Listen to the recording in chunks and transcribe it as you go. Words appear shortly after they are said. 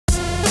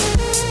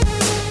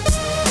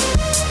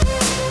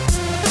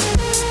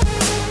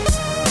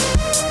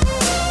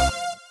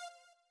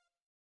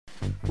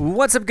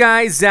What's up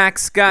guys,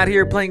 ZackScott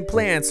here playing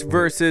Plants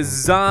vs.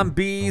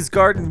 Zombies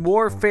Garden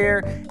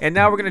Warfare, and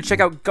now we're going to check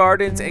out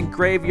Gardens and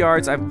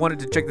Graveyards. I've wanted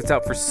to check this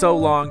out for so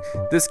long.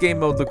 This game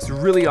mode looks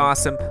really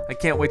awesome. I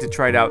can't wait to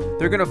try it out.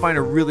 They're going to find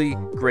a really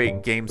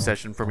great game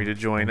session for me to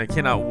join. I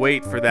cannot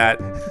wait for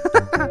that.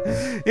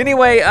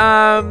 Anyway,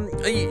 I'm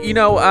going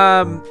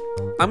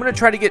to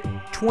try to get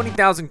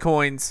 20,000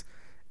 coins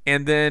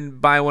and then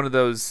buy one of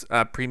those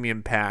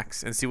premium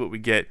packs and see what we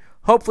get.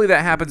 Hopefully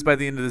that happens by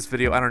the end of this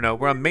video. I don't know.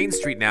 We're on Main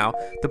Street now.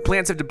 The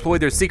Plants have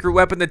deployed their secret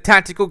weapon, the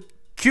tactical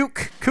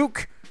kook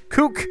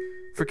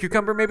for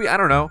cucumber maybe? I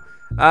don't know.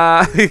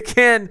 Probably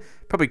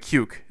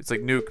cuke. It's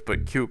like nuke,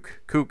 but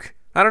kook.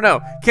 I don't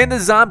know. Can the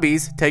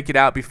zombies take it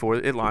out before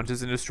it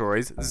launches and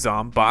destroys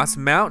Zomboss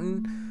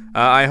Mountain?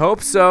 I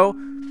hope so.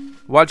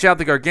 Watch out,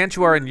 the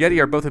Gargantuar and Yeti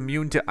are both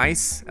immune to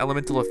ice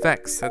elemental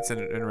effects. That's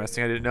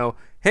interesting. I didn't know.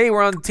 Hey,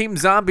 we're on Team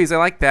Zombies. I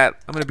like that.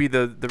 I'm going to be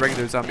the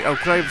regular zombie. Oh,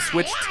 could I have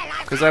switched?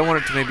 Because I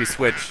wanted to maybe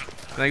switch.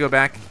 Can I go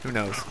back? Who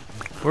knows?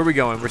 Where are we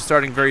going? We're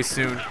starting very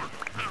soon.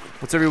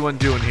 What's everyone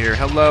doing here?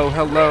 Hello.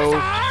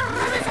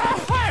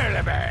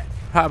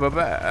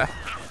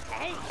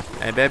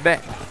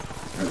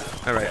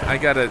 Alright, I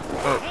gotta...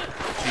 Oh,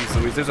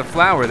 jeez Louise. There's a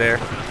flower there.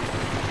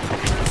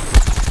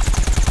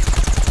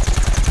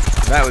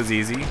 That was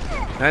easy.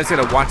 Now I just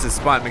gotta watch this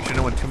spot and make sure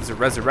no one comes to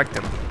resurrect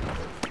him.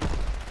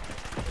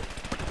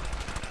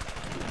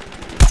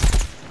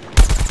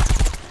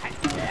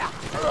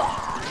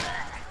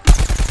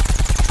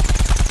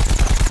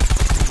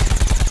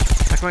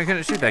 How come I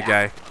couldn't shoot that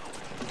guy?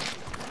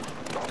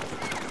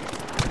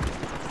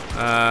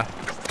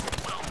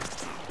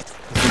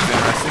 This is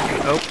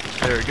interesting. Oh,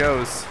 there it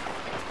goes.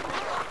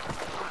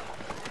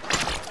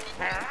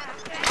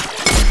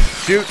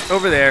 Shoot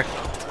over there.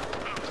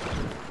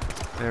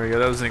 There we go.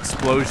 That was an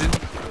explosion.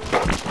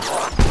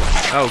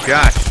 Oh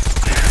gosh.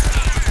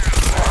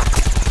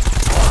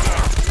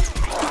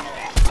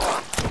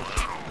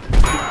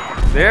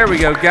 There we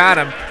go. Got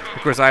him.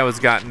 Of course, I was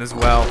gotten as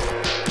well.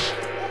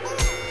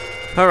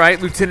 All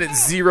right, Lieutenant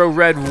Zero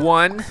Red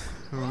 1.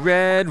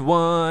 Red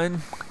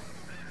 1.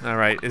 All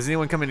right. Is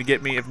anyone coming to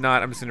get me? If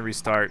not, I'm just gonna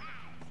restart.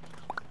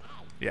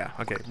 Yeah.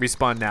 Okay.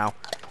 Respawn now. All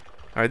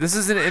right. This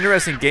is an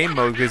interesting game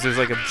mode because there's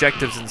like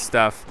objectives and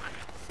stuff.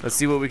 Let's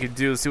see what we can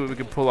do. Let's see what we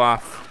can pull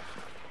off.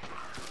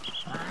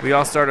 We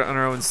all start on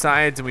our own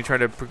sides and we try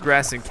to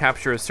progress and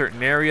capture a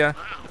certain area.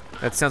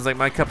 That sounds like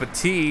my cup of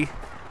tea.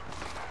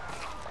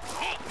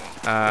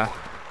 I'm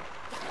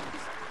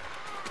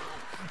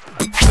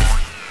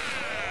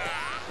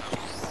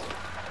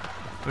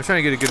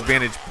trying to get a good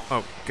vantage.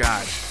 Oh,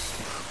 God.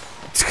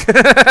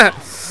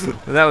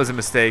 That was a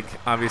mistake,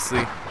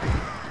 obviously.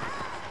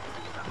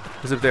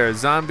 Was up there a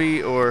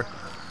zombie or...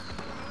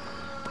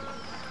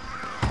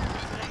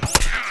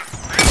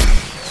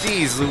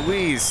 Jeez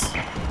Louise.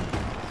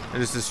 I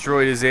just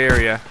destroyed his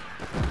area.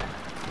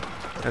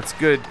 That's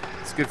good.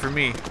 It's good for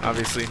me,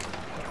 obviously.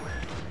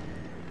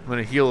 I'm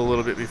gonna heal a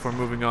little bit before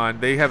moving on.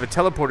 They have a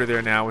teleporter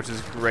there now, which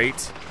is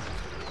great.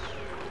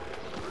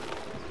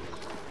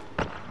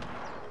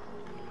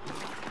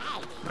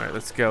 Alright,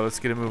 let's go. Let's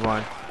get a move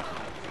on.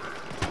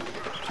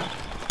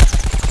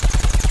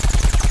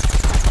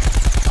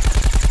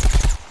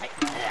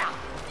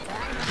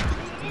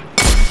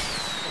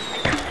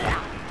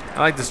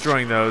 I like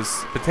destroying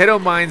those. Potato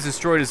mines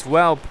destroyed as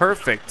well.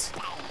 Perfect.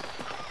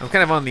 I'm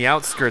kind of on the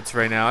outskirts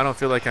right now. I don't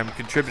feel like I'm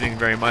contributing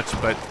very much,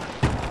 but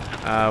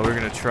we're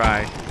going to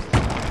try.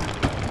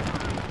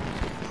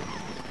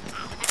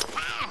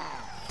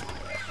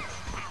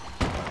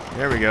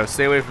 There we go.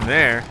 Stay away from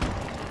there.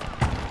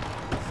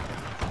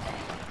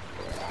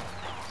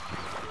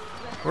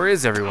 Where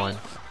is everyone?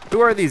 Who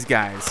are these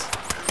guys?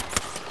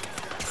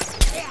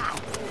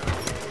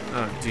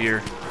 Oh,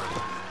 dear.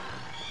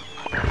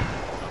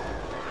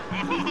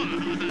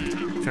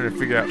 Trying to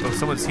figure out. Oh,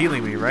 someone's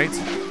healing me, right?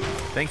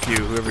 Thank you,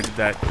 whoever did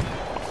that.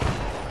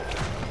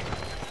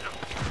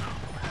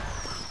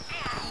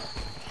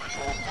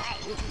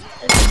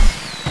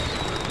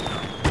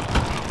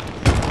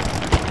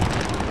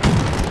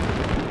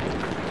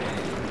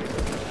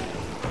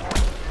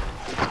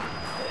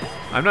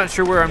 I'm not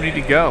sure where I need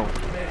to go.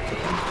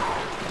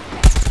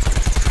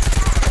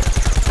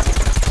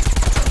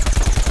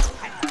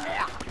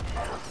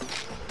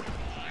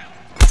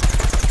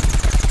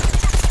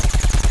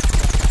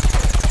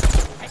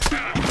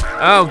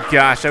 Oh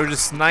gosh, I was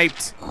just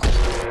sniped.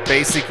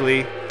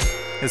 Basically,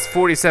 there's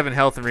 47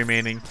 health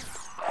remaining.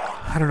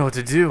 I don't know what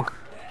to do.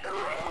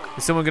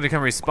 Is someone gonna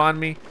come respawn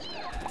me?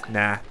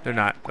 Nah, they're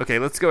not. Okay,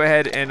 let's go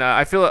ahead and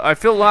I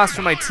feel lost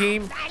for my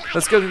team.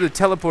 Let's go to the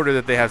teleporter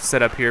that they have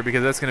set up here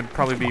because that's gonna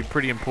probably be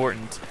pretty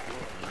important.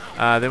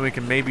 Then we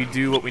can maybe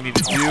do what we need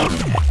to do.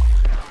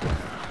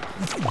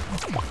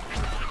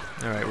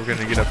 All right, we're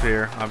gonna get up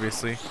there,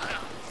 obviously.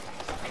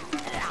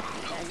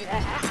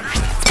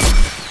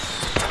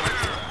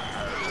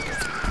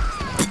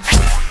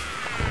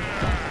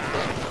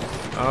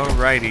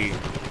 Alrighty.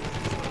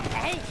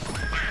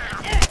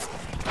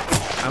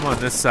 I'm on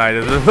this side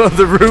of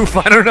the roof.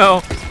 I don't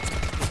know.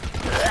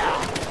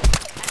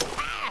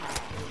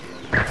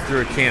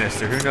 through a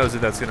canister. Who knows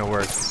if that's gonna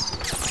work?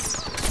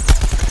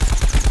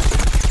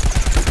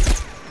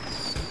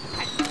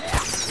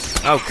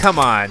 Oh, come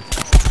on.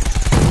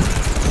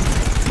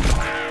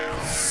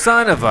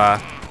 Son of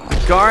a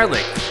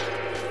garlic.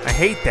 I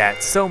hate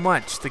that so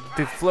much. The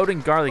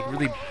floating garlic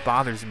really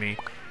bothers me.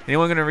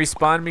 Anyone gonna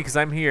respawn me? Because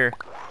I'm here.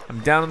 I'm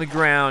down on the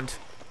ground.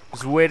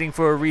 Just waiting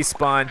for a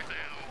respawn.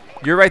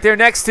 You're right there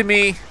next to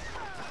me.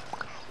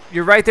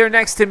 You're right there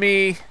next to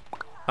me.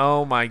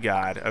 Oh my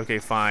god. Okay,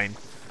 fine.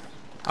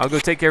 I'll go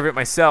take care of it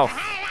myself.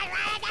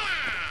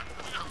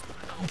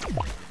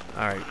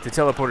 Alright, the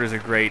teleporters are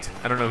great.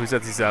 I don't know who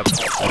set these up,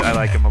 but I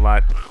like them a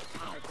lot.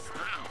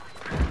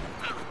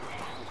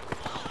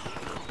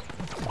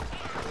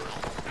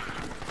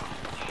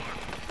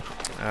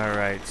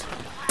 Alright.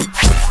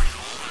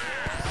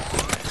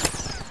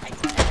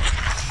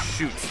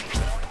 Shoot.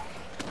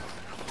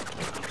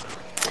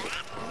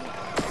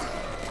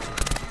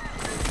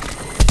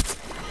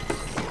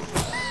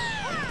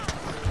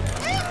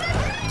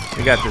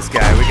 We got this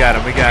guy. We got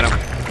him. We got him.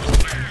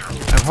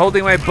 I'm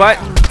holding my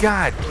button.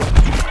 God.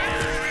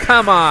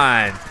 Come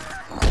on.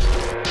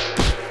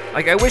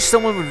 Like, I wish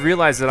someone would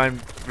realize that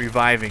I'm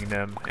reviving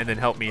them and then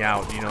help me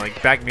out. You know,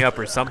 like, back me up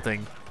or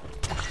something.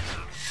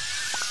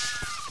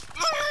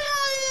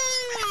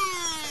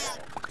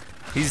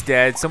 He's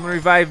dead. Someone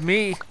revive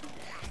me.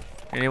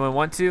 Anyone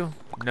want to?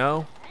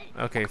 No?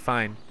 Okay,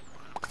 fine.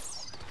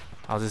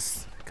 I'll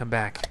just come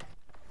back.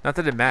 Not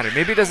that it mattered.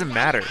 Maybe it doesn't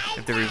matter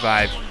if they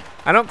revive.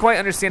 I don't quite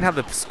understand how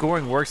the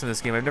scoring works in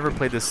this game. I've never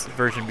played this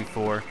version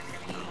before.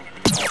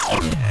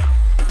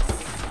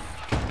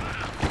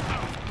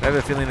 I have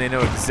a feeling they know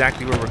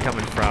exactly where we're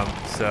coming from,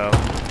 so.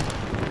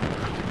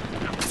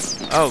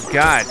 Oh,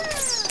 God.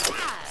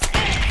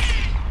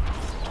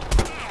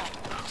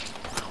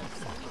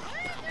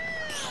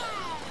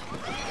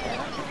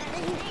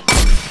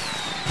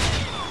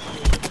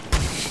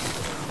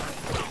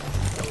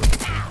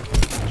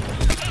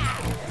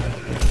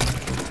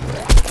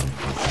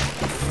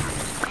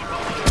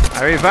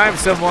 I revived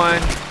someone.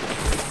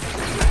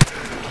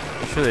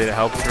 Surely that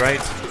helps, right?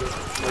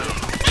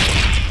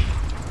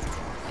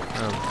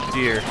 Oh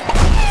dear.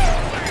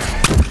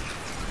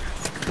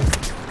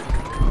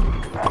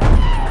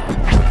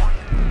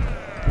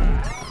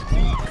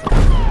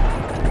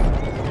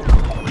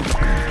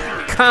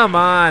 Come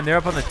on, they're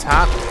up on the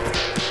top.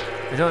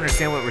 I don't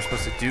understand what we're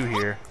supposed to do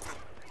here.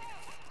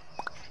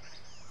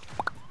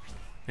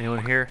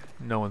 Anyone here?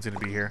 No one's gonna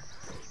be here.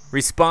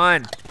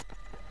 Respawn.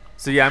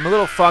 So yeah, I'm a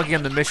little foggy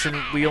on the mission.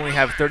 We only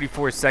have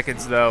 34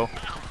 seconds though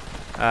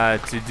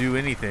to do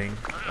anything.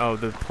 Oh,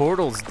 the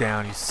portal's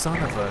down, you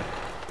son of a...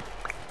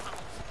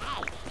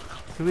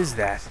 Who is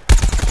that?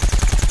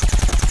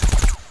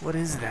 What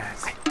is that?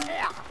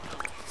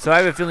 So I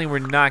have a feeling we're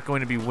not going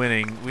to be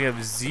winning. We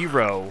have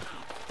 0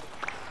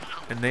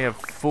 and they have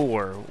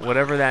 4,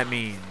 whatever that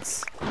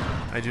means.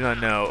 I do not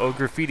know. Oh,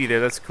 graffiti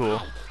there, that's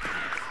cool.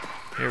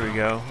 Here we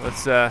go.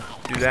 Let's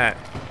do that.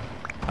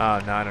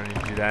 Oh, no, I don't need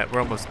to do that.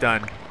 We're almost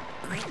done.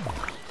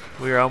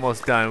 We are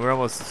almost done. We're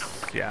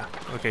almost, yeah.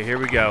 Okay, here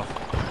we go.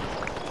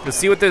 Let's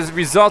see what the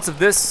results of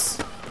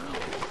this.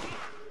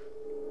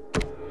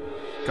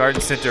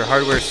 Garden center,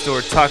 hardware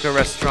store, taco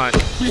restaurant,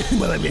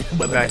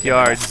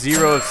 backyard,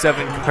 0 of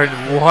 7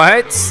 garden.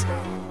 What?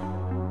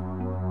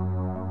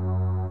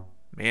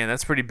 Man,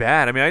 that's pretty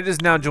bad. I mean, I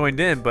just now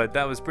joined in, but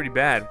that was pretty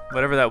bad.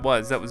 Whatever that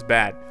was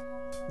bad.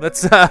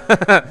 Let's,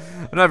 I'm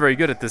not very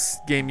good at this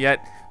game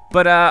yet.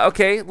 But,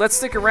 okay, let's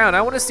stick around.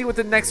 I want to see what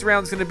the next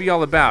round's going to be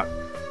all about.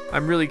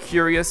 I'm really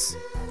curious.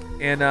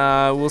 And,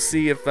 we'll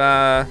see if,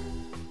 I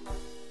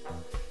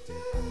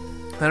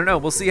don't know.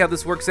 We'll see how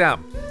this works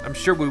out. I'm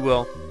sure we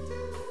will.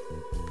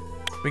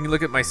 We can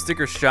look at my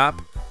sticker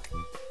shop.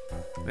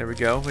 There we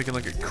go. We can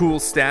look at cool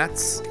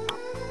stats.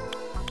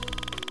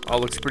 All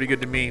looks pretty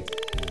good to me.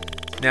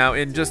 Now,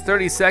 in just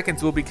 30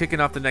 seconds, we'll be kicking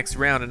off the next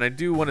round. And I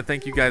do want to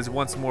thank you guys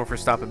once more for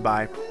stopping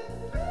by.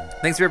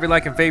 Thanks for every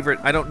like and favorite.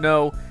 I don't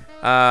know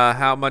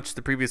how much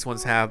the previous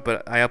ones have,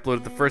 but I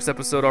uploaded the first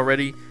episode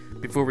already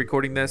before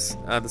recording this.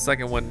 The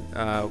second one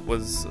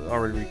was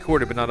already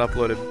recorded but not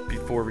uploaded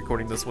before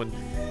recording this one.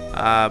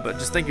 But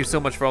just thank you so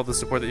much for all the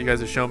support that you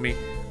guys have shown me.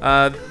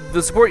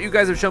 The support you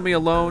guys have shown me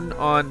alone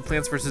on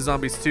Plants vs.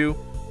 Zombies 2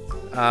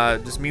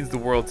 just means the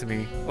world to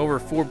me. Over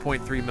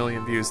 4.3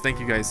 million views. Thank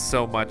you guys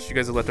so much. You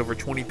guys have left over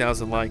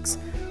 20,000 likes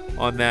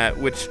on that,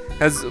 which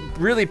has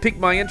really piqued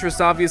my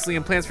interest, obviously,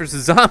 in Plants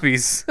vs.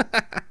 Zombies.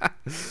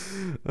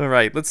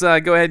 Alright, let's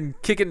go ahead and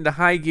kick it into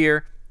high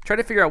gear. Try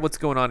to figure out what's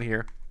going on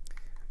here.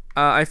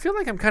 I feel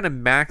like I'm kind of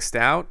maxed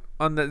out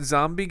on that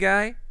zombie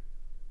guy.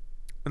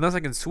 Unless I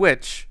can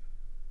switch.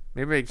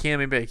 Maybe I can,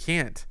 maybe I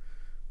can't.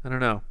 I don't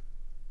know.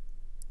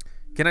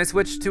 Can I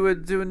switch to a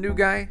new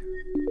guy?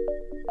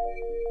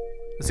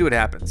 Let's see what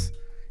happens.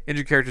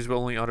 Injured characters will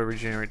only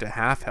auto-regenerate to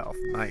half health.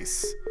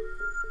 Nice.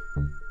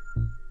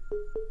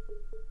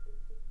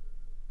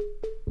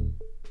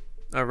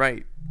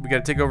 Alright, we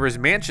gotta take over his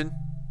mansion.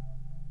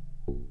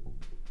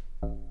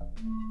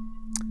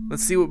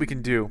 Let's see what we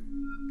can do.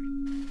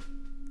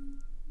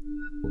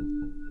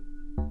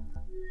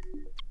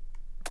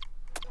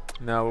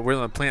 No, we're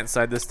on the plant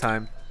side this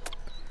time.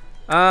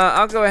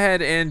 I'll go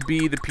ahead and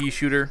be the pea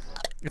shooter.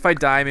 If I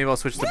die, maybe I'll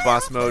switch to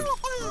boss mode.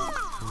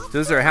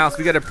 This is our house.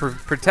 We gotta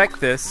protect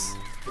this.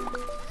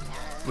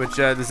 Which,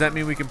 does that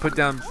mean we can put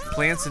down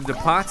plants into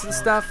pots and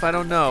stuff? I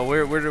don't know.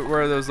 Where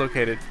are those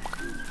located?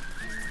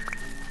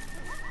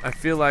 I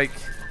feel like...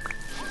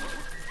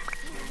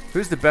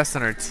 Who's the best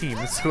on our team?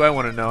 That's who I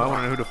want to know. I want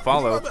to know who to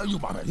follow.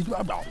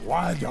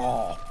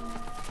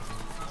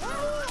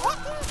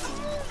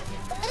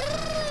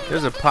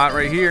 There's a pot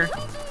right here.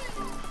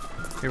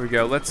 Here we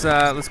go. Let's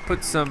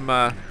put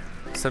some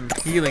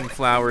healing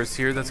flowers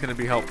here. That's going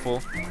to be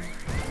helpful,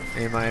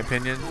 in my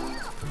opinion.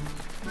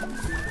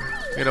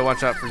 We gotta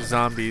watch out for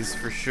zombies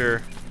for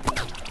sure.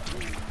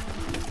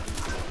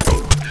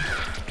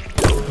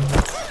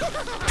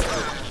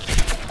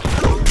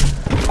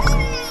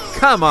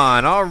 Come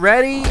on,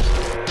 already?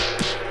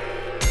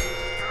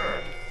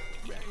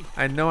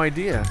 I had no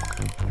idea.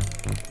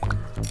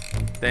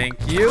 Thank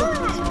you.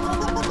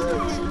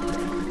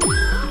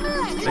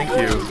 Thank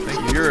you.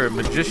 Thank you. You're a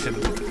magician.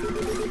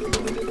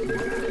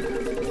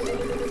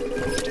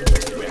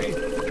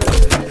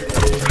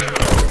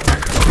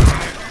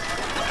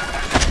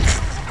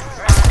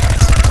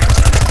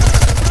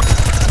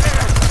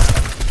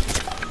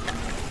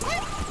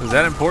 Was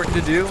that important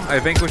to do? I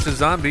vanquished a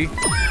zombie.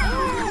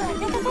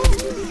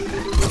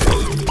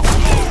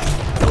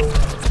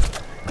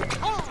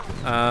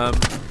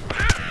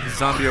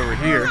 Zombie over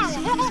here. Did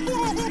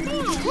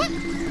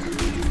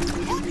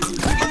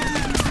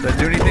that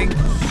do anything?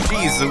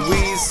 Jeez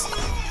Louise.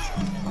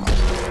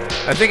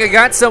 I think I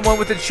got someone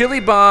with a chili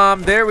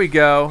bomb. There we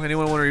go.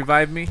 Anyone want to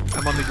revive me?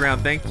 I'm on the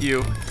ground. Thank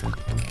you.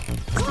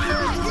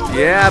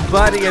 Yeah,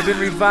 buddy. I've been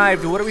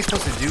revived. What are we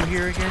supposed to do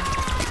here again?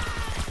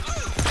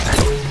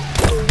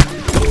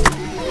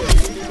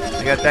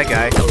 I got that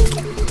guy.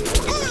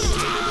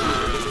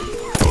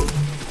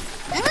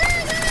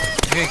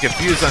 I'm getting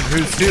confused on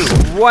who's who.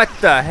 What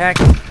the heck?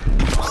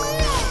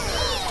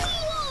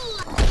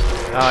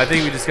 Oh, I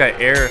think we just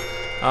got air.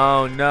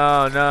 Oh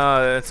no,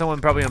 no! Someone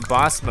probably in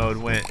boss mode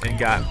went and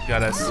got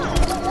us.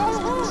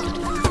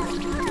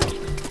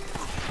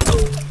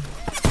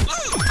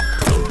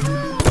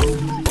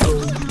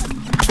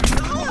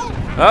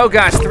 Oh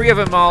gosh, 3 of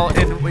them all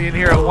in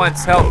here at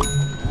once. Help!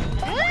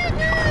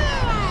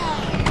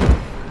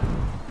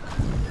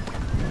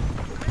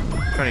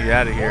 I'm trying to get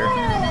out of here.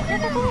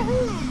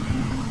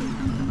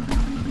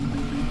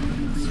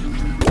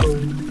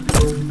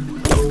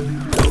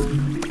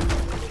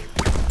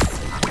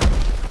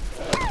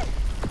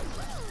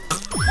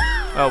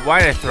 Oh,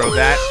 why'd I throw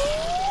that?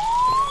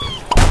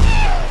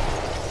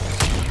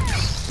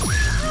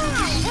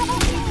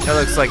 That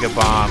looks like a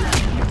bomb.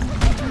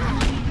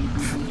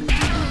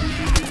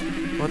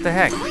 What the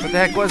heck? What the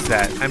heck was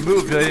that? I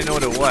moved, but I didn't know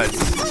what it was.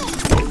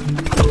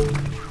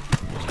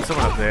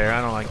 Someone up there.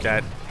 I don't like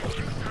that.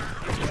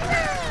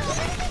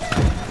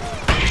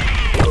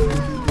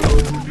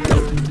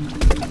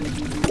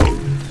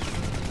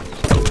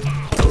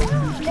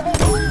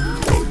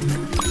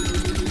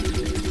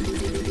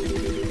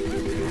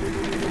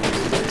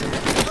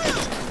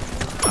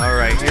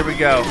 Alright, here we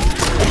go.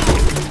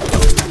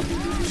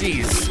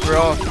 Jeez, we're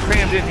all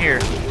crammed in here.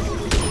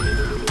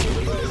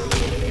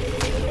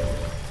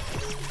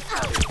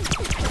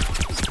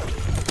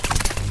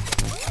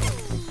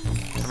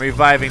 I'm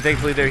reviving.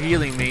 Thankfully, they're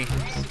healing me.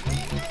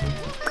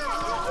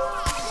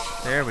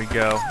 There we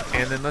go.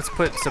 And then let's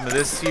put some of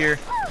this here.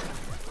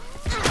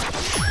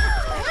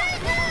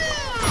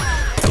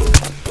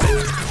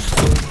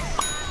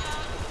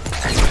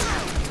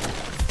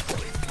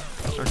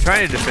 I'm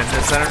trying to defend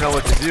this. I don't know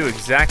what to do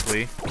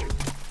exactly.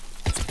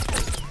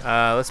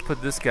 Let's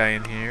put this guy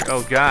in here.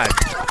 Oh God.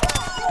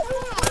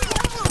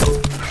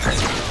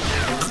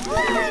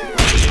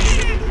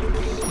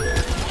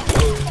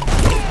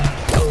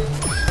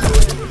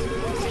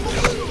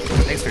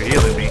 Thanks for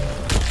healing me.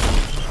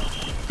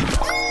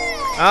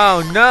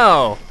 Oh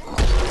no!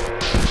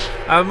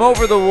 I'm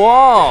over the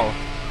wall.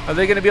 Are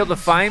they gonna be able to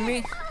find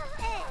me?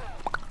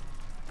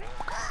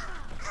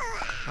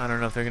 I don't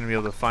know if they're gonna be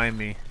able to find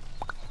me.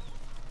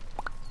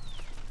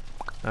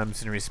 I'm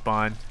just gonna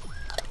respawn.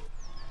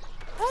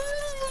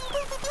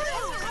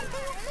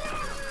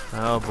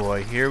 Oh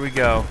boy, here we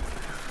go.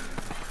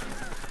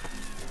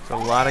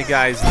 There's a lot of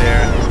guys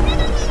there.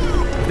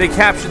 They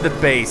captured the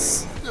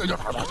base.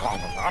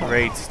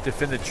 Great,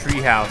 defend the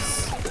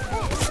treehouse.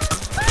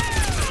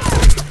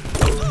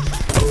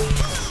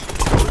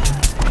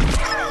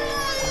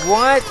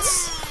 What?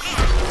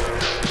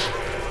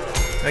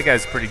 That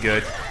guy's pretty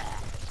good.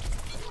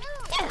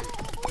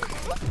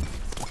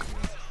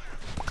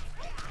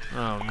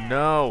 Oh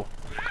no.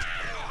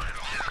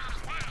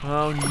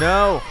 Oh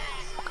no.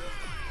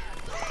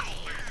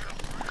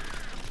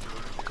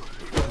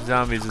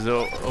 Zombies is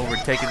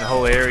overtaking the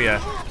whole area.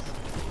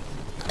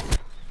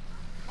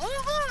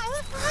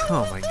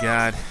 Oh my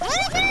God.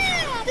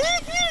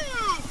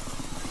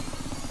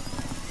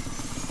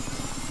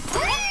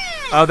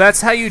 Oh, that's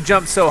how you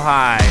jump so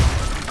high.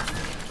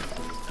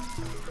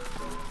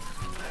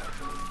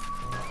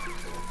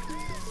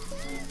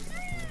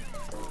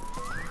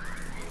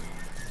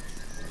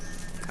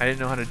 I didn't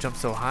know how to jump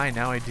so high.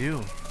 Now I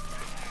do.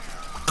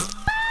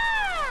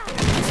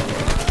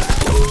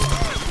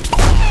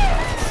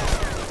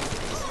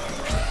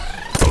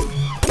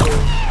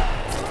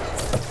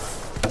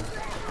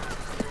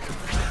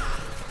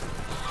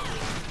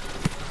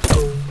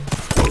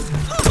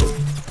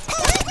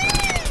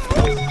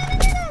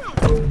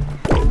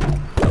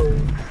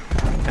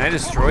 Can I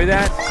destroy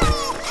that?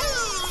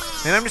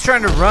 Man, I'm just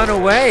trying to run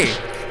away.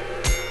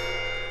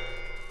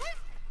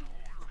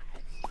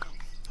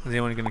 Is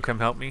anyone gonna come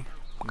help me?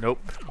 Nope.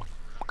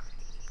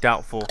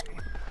 Doubtful.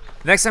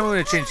 Next time I'm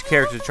gonna change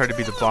character to try to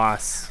be the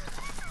boss.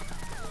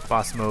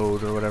 Boss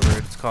mode or whatever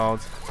it's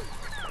called.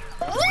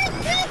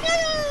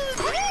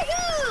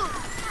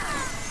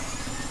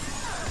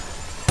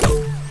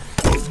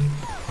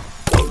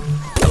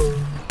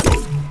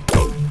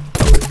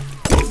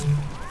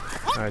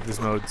 Alright,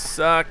 this mode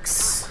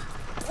sucks.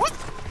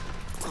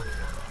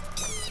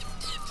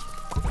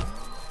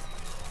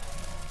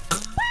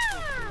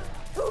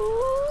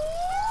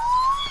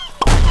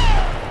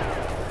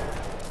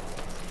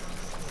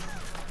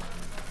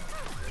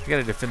 I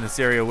gotta defend this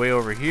area way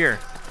over here.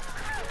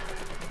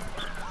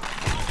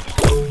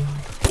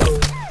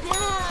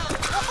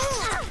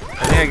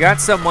 I think I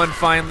got someone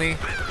finally.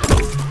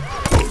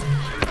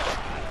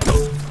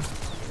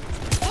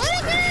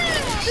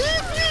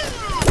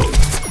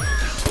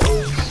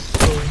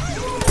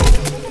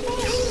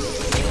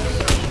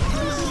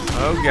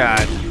 Oh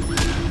God.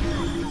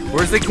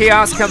 Where's the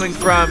chaos coming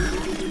from?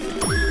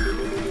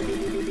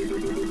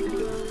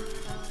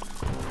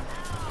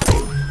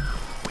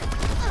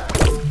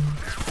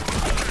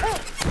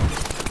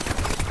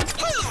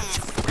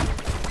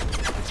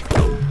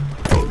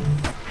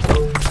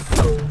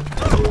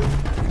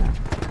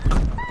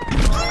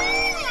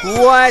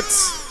 What?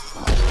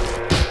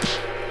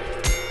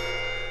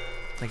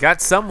 I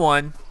got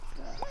someone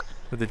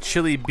with a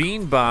chili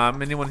bean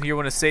bomb. Anyone here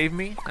want to save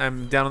me?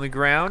 I'm down on the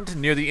ground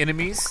near the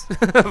enemies.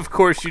 Of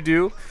course you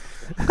do.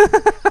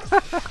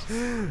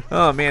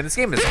 Oh man, this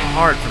game is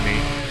hard for me.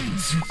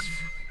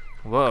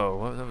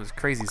 Whoa, that was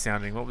crazy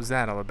sounding. What was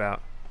that all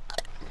about?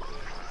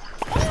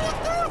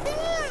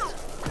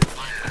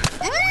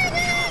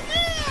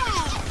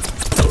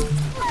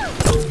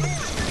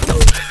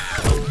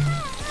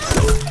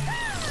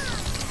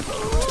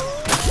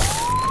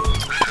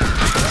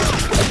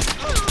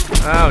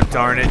 Oh,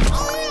 darn it.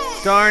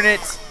 Darn it.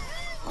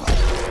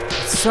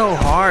 It's so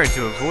hard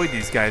to avoid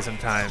these guys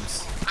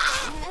sometimes.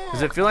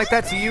 Does it feel like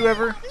that to you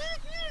ever?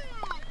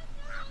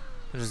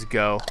 I'll just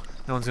go.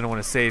 No one's gonna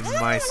want to save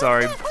my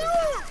sorry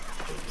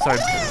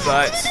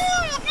butt.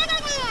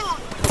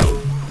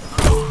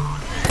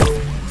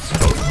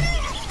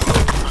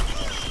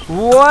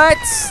 What?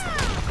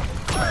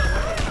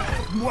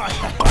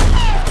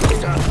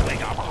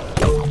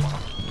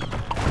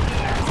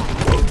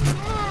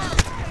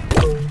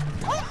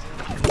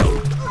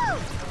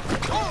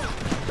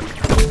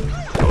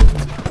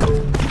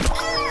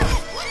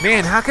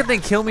 Man, how can they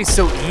kill me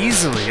so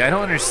easily? I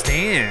don't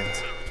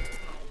understand.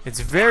 It's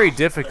very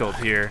difficult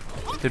here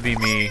to be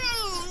me.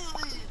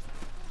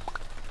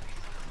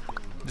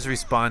 Just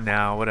respawn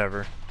now,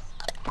 whatever.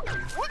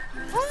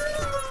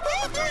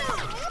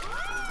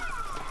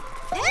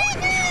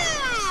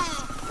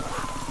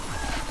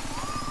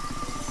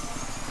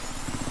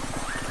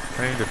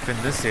 Trying to defend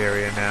this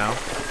area now.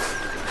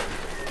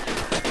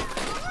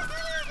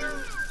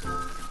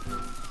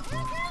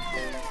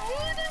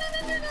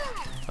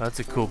 Oh, that's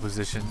a cool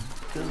position.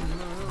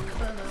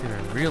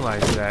 Didn't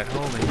realize that.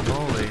 Holy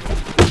moly.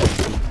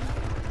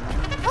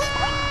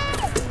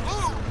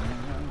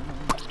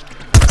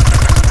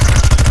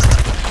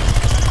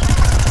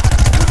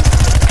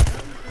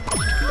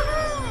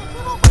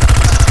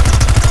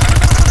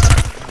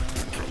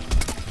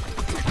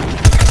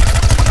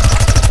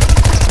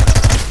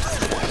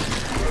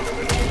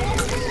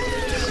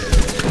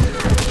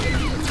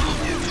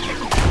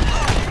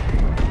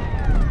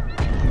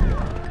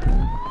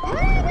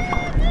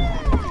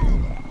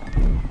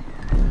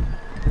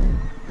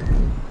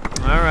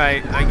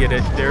 I get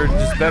it. They're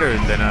just better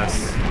than us.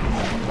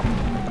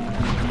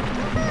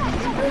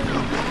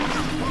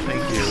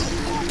 Thank you.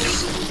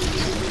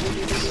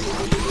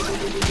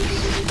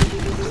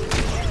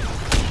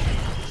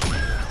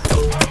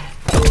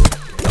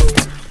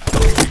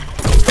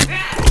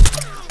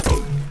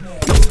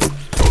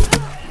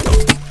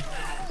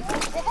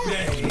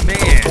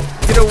 Man,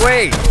 get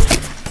away!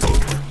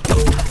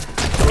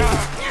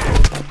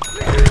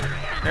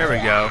 There we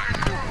go.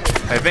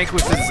 I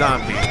vanquished the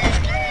zombie.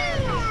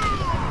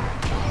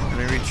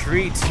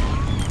 Retreat.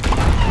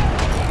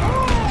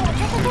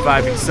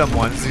 Reviving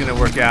someone. This is gonna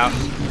work out.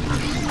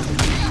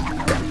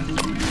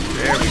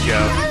 There we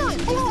go.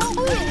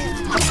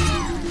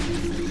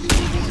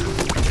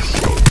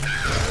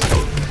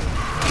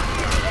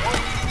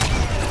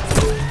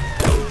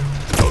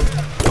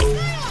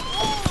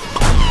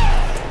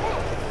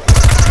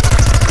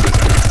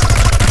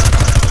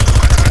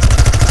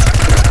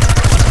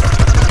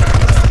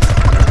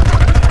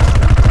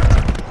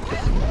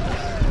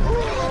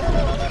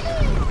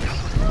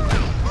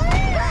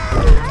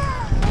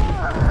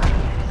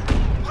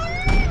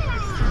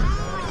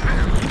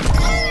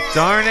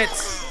 Darn it.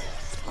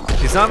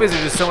 These zombies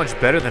are just so much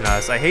better than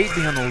us. I hate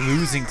being on the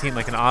losing team,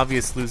 like an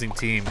obvious losing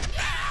team.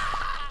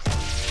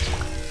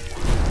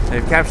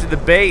 They've captured the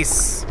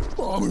base.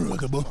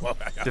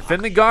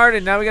 Defend the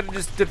garden. Now we gotta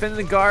just defend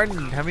the garden.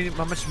 How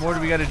much more do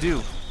we gotta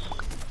do?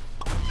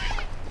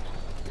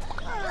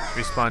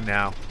 Respawn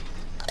now.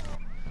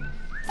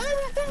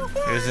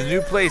 There's a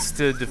new place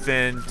to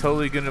defend.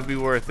 Totally gonna be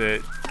worth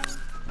it.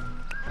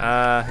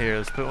 Here,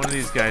 let's put one of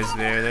these guys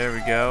there. There we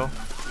go.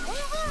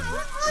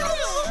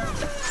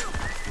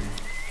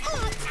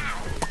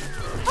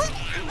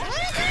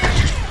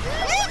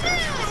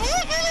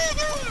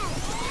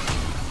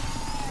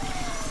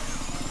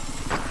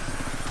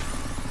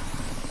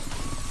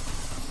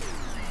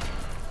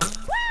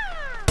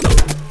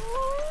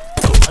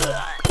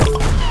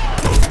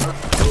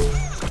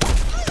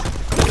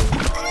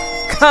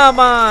 Come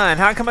on!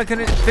 How come I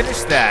couldn't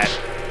finish that?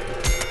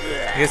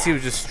 I guess he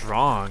was just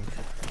strong.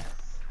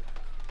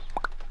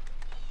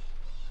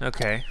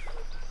 Okay.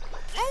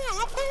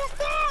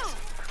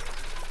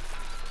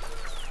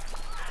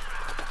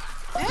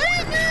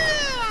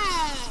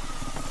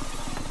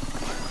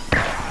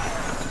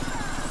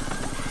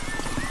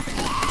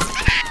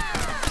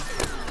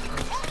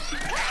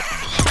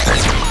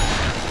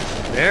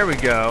 There we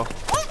go.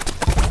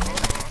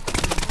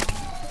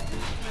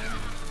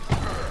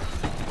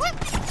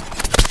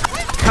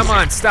 Come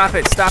on, stop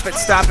it, stop it,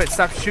 stop it,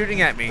 stop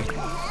shooting at me.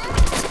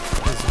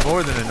 It's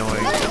more than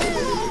annoying.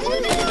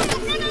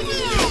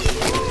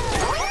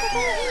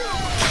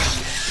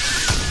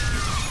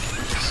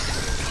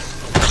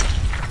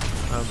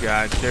 Oh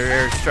god, they're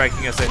air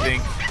striking us, I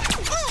think.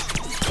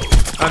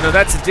 Oh no,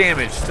 that's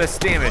damage. That's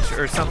damage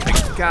or something.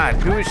 God,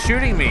 who is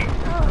shooting me?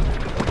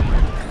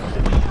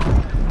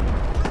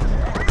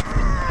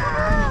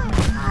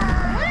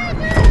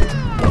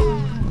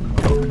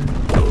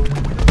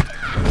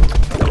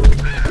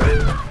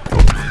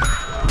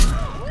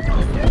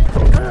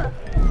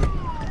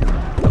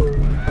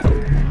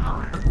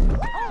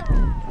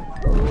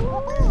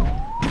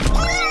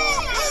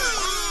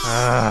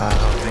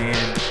 Oh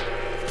man.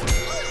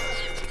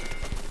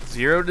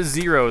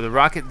 0-0. The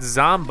rocket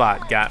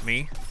zombot got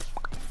me.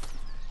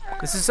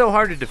 This is so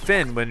hard to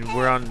defend when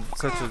we're on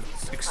such an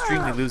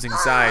extremely losing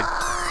side.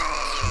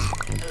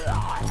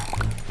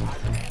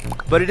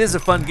 But it is a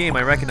fun game.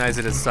 I recognize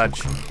it as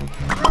such.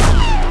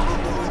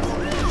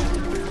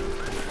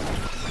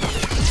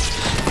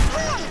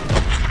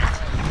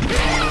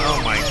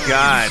 Oh my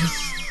god.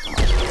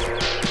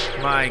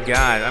 My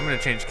god. I'm gonna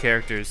change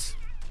characters.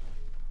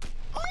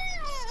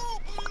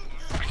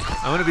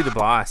 I'm gonna be the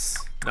boss.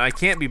 No, I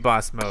can't be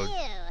boss mode.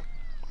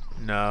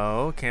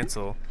 No,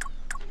 cancel.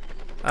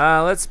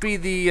 Let's be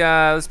the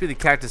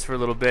cactus for a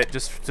little bit,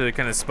 just to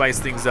kind of spice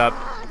things up.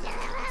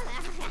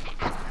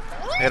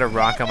 I got a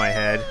rock on my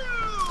head.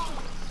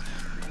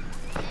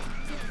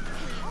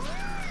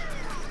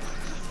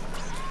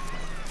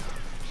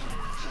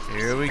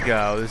 Here we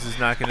go. This is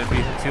not gonna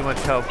be too much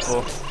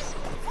helpful.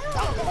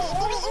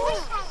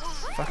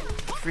 Fuck,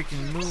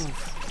 freaking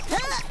move.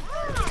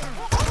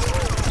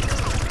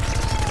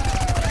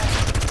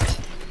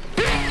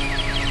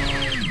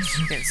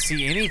 Can't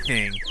see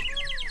anything.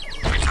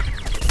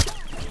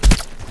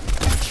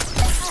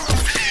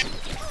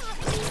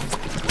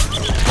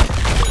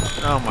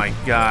 Oh my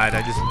god,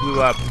 I just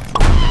blew up.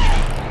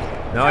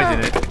 No, I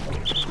didn't.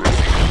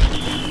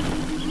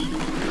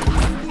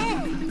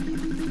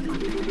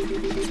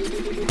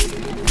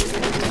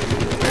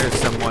 There's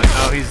someone.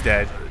 Oh, he's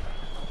dead.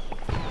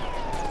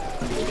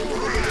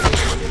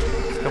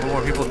 A couple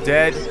more people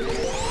dead.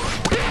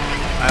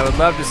 I would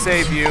love to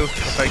save you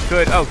if I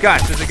could. Oh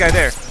gosh, there's a guy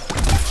there.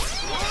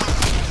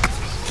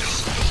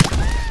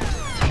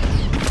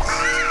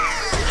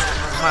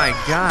 My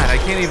god, I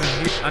can't even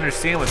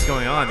understand what's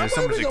going on. There's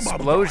so much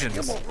explosions.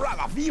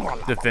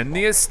 Defend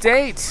the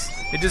estate.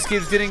 It just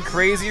keeps getting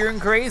crazier and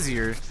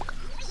crazier.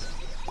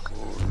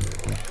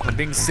 I'm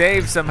being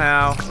saved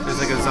somehow. There's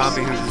like a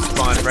zombie who just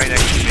spawned right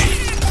next to me.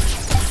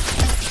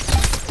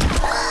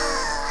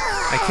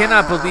 I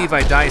cannot believe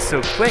I die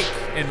so quick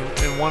in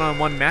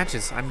one-on-one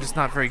matches. I'm just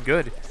not very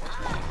good.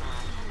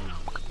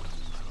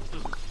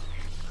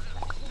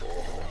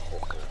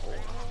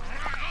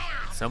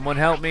 Someone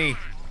help me.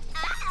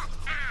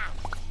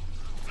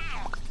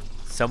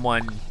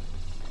 Someone.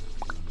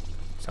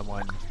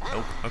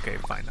 Nope. Okay,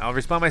 fine. I'll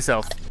respawn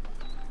myself.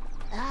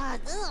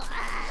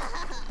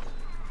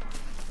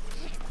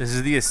 This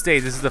is the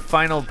estate. This is the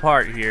final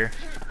part here.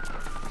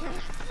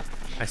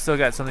 I still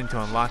got something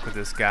to unlock with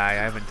this guy.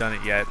 I haven't done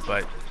it yet,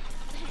 but...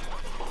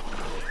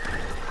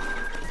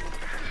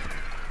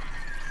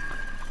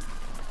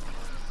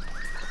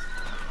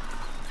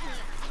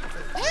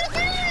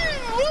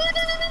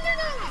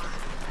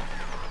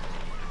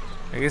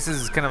 I guess this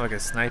is kind of like a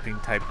sniping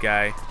type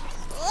guy.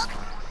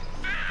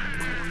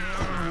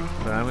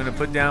 But I'm gonna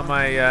put down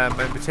my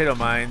my potato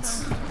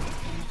mines.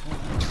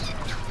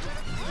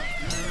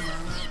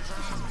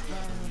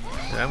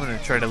 And I'm gonna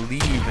try to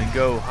leave and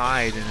go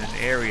hide in an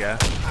area.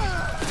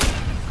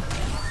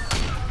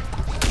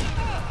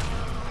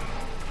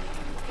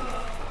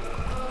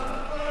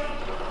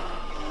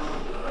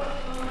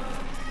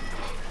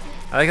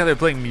 I like how they're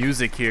playing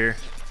music here.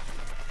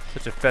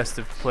 Such a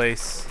festive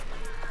place.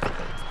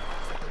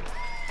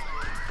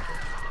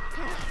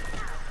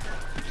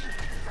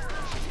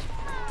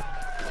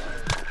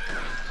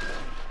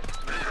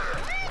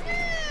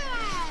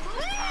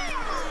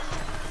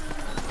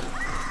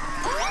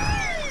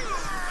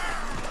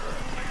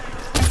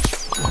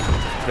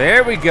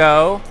 There we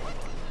go.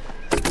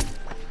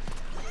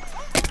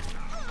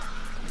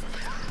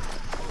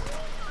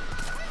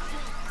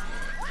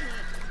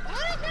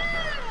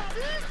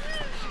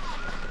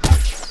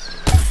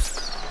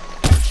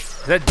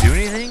 Does that do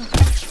anything?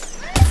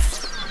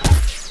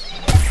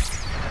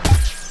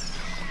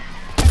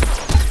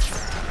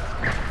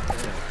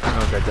 I don't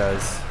know what that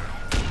does.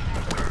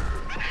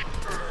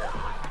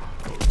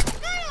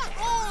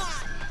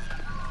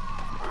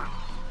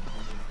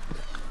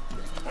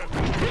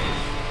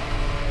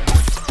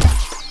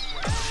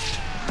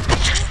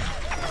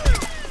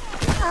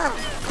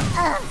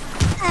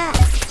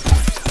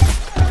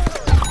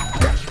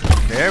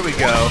 There we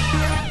go.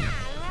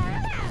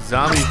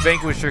 Zombie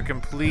Vanquisher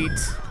complete.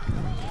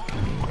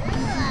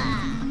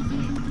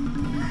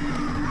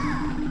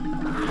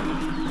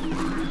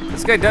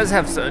 This guy does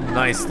have a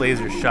nice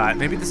laser shot.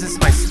 Maybe this is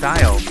my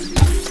style.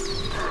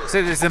 So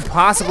it's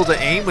impossible to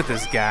aim with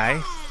this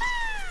guy.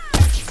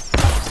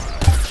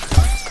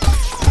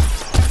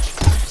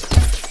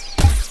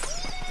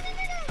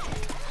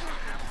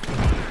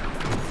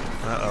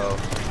 Uh-oh.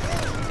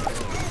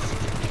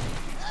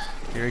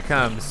 Here he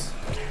comes.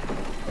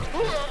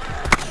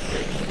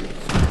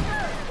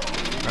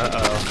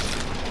 Uh-oh.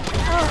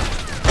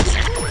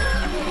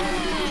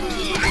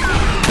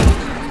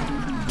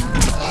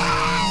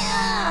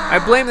 I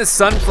blame the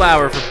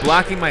sunflower for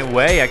blocking my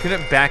way. I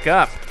couldn't back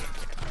up.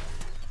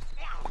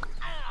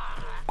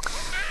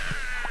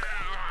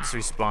 Just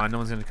respawn. No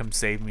one's gonna come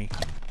save me.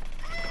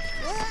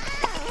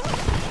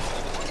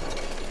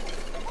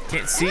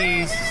 Can't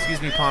see.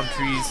 Excuse me, palm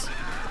trees.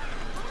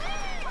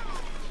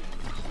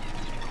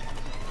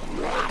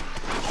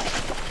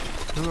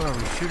 Who are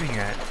we shooting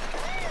at?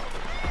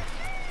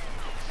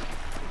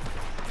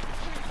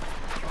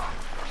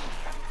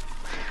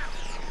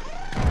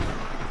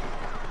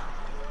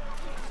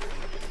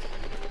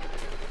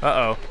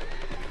 Uh-oh.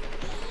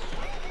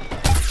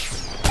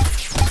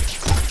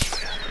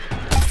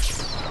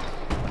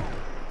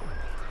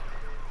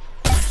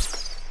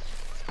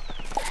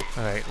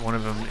 Alright, one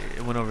of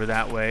them went over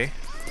that way.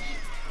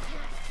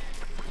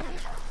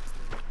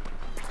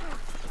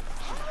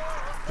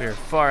 We are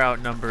far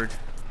outnumbered.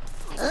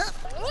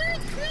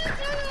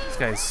 This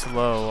guy's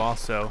slow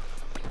also.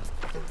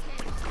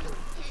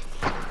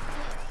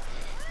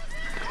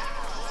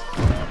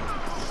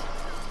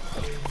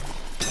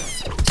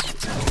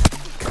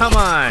 Come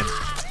on!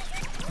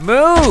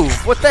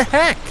 Move! What the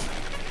heck?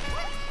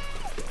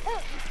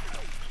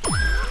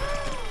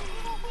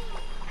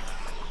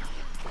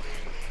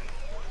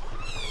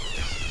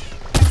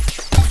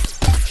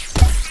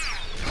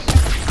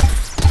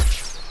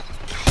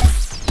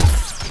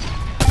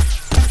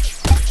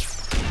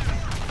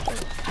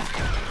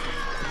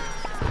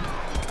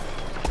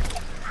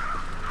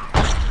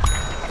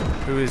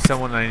 Who is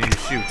someone I need to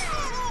shoot?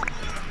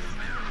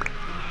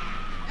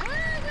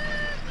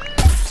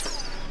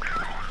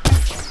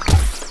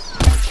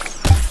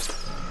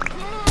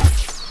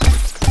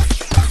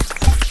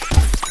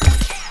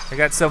 I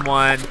got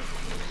someone.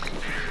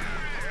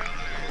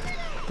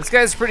 This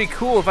guy's pretty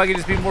cool if I could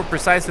just be more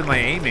precise with my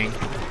aiming.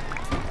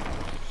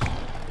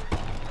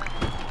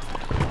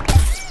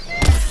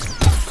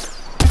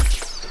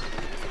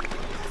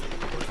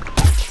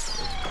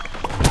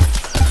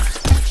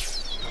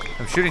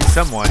 I'm shooting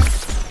someone.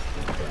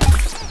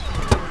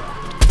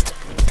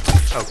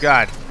 Oh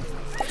God.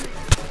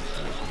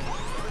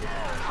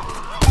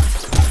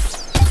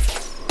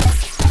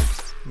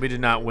 We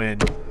did not win.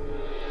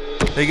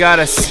 They got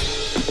us.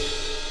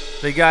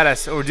 They got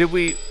us. Or did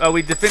we? Oh,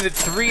 we defended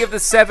 3 of the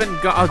 7.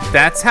 Oh,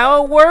 that's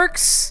how it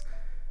works?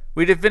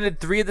 We defended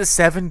 3 of the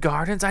 7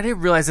 gardens? I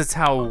didn't realize that's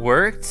how it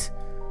worked.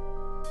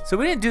 So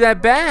we didn't do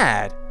that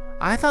bad.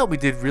 I thought we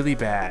did really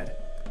bad.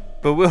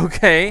 But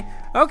okay.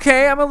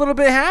 Okay, I'm a little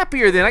bit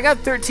happier then. I got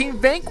 13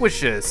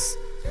 vanquishes.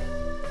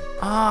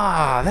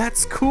 Ah,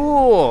 that's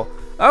cool.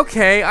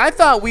 Okay, I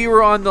thought we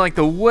were on like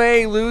the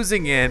way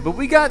losing end, but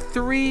we got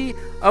 3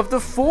 of the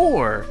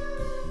 4.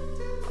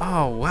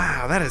 Oh,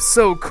 wow, that is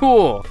so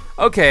cool.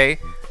 Okay,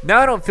 now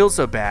I don't feel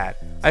so bad.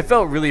 I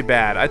felt really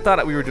bad. I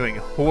thought we were doing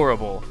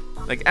horrible,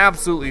 like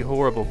absolutely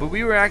horrible, but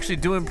we were actually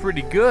doing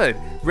pretty good.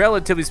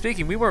 Relatively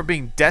speaking, we weren't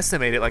being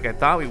decimated like I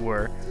thought we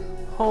were.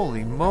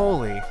 Holy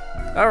moly.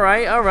 All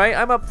right,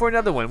 I'm up for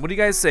another one. What do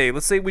you guys say?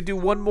 Let's say we do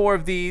one more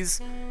of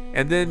these,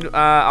 and then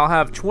I'll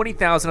have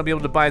 20,000. I'll be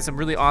able to buy some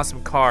really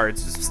awesome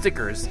cards,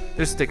 stickers.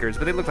 They're stickers,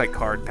 but they look like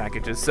card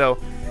packages. So,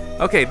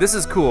 okay, this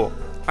is cool.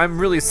 I'm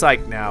really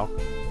psyched now.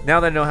 Now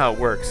that I know how it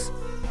works.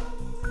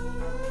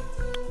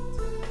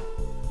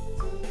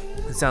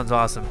 It sounds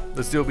awesome.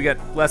 Let's do it. We got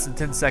less than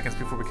 10 seconds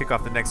before we kick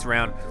off the next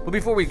round. Well,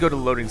 before we go to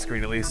the loading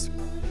screen at least.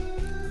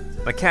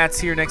 My cat's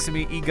here next to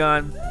me,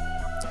 Egon.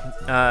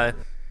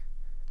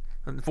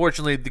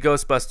 Unfortunately, the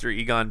Ghostbuster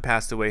Egon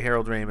passed away.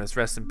 Harold Ramis,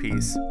 rest in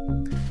peace.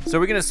 So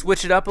we're gonna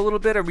switch it up a little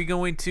bit. Are we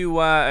going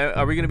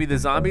to be the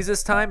zombies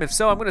this time? If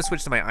so, I'm gonna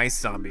switch to my ice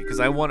zombie because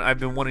I've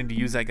been wanting to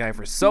use that guy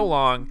for so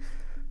long,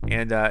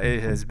 and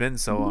it has been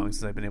so long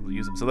since I've been able to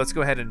use him. So let's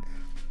go ahead and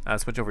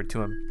switch over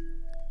to him.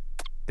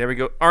 There we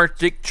go,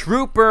 Arctic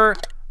Trooper.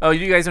 Oh,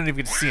 you guys don't even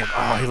get to see him.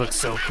 Oh, he looks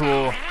so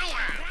cool.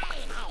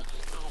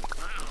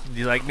 Do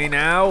you like me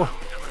now?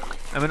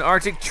 I'm an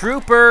Arctic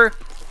Trooper.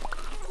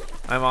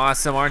 I'm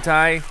awesome, aren't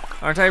I?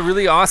 Aren't I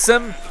really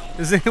awesome?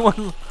 Is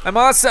anyone? I'm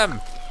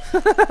awesome.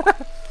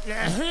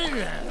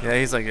 Yeah,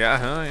 he's like, yeah,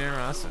 huh, you're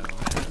awesome.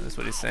 That's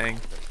what he's saying.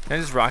 Can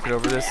I just rocket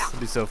over this? It'd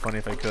be so funny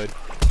if I could.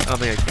 I don't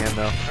think I can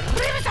though.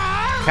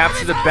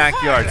 Capture the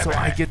backyard. So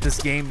I get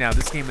this game now.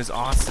 This game is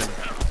awesome.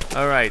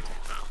 All right.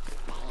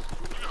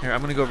 Here,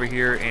 I'm gonna go over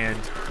here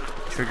and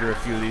trigger a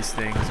few of these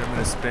things. I'm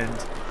gonna spend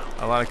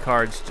a lot of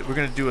cards. We're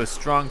gonna do a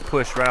strong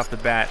push right off the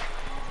bat.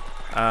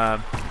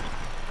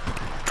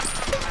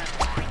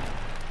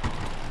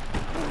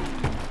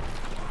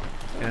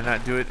 Can I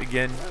not do it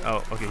again?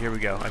 Oh, okay, here we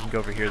go. I can go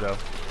over here though.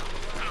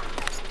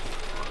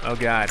 Oh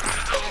God.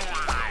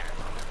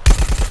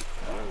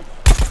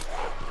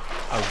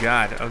 Oh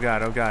God, oh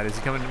God, oh God. Is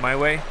he coming my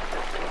way?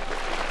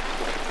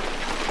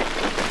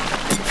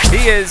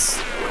 He is.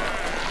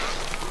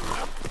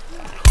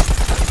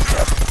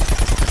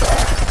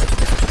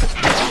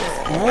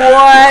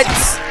 What?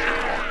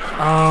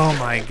 Oh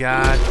my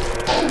God.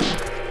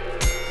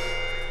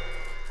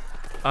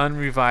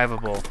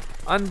 Unrevivable.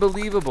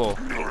 Unbelievable.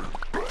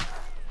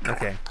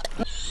 Okay.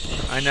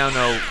 I now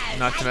know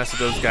not to mess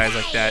with those guys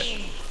like that.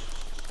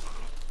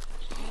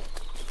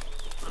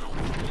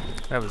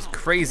 That was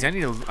crazy. I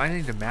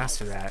need to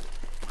master that.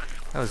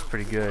 That was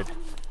pretty good.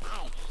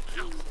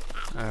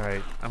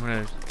 Alright. I'm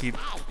gonna keep,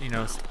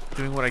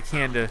 doing what I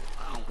can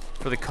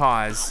for the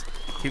cause.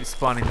 Keep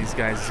spawning these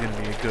guys is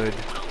gonna be a good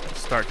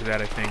start to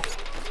that, I think.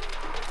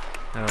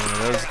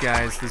 Those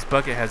guys, these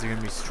bucket heads are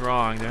gonna be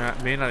strong.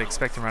 May not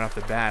expect them right off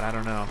the bat. I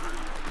don't know.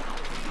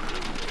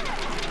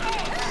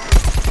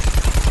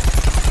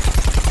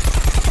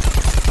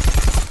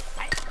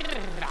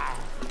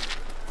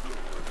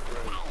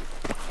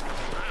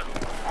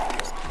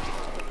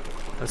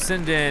 Let's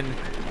send in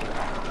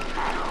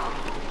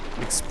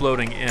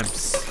exploding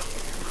imps.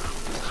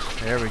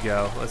 There we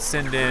go. Let's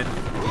send in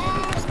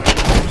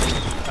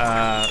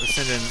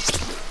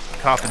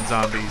coffin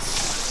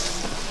zombies.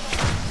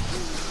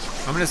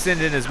 I'm gonna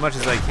send in as much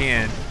as I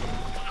can.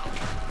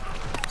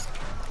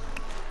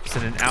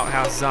 Send in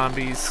outhouse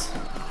zombies.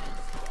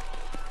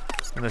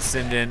 I'm gonna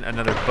send in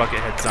another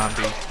buckethead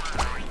zombie.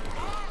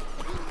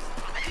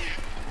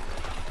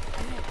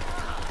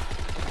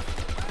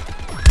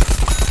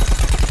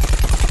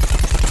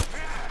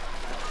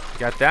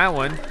 Got that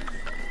one.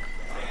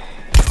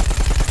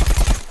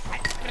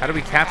 How do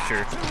we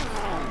capture?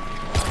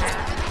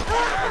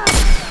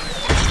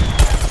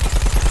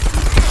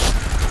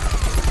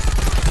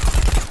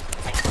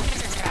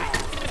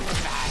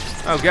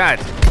 Oh God.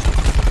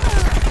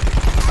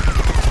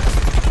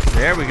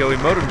 There we go, we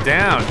mowed him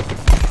down.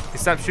 He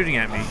stopped shooting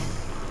at me.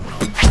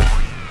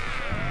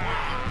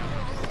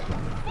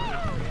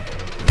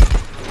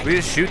 Did we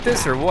just shoot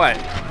this or what?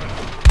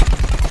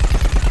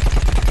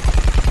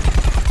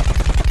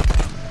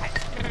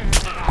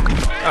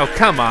 Oh,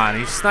 come on,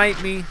 you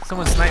sniped me?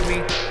 Someone sniped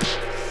me?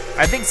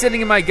 I think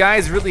sending in my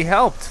guys really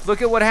helped.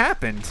 Look at what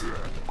happened.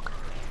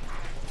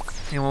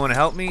 Anyone want to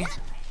help me?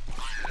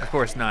 Of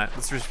course not.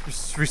 Let's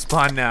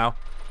respawn now.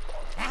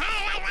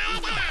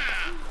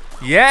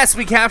 Yes,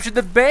 we captured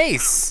the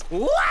base.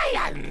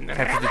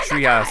 Captured the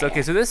treehouse.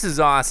 Okay, so this is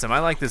awesome. I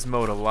like this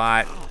mode a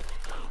lot.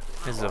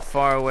 This is a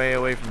far way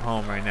away from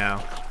home right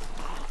now.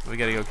 We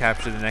gotta go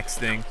capture the next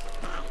thing.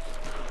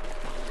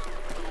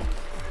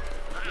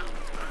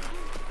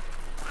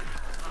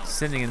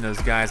 Sending in those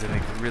guys, I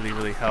think, really,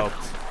 really helped.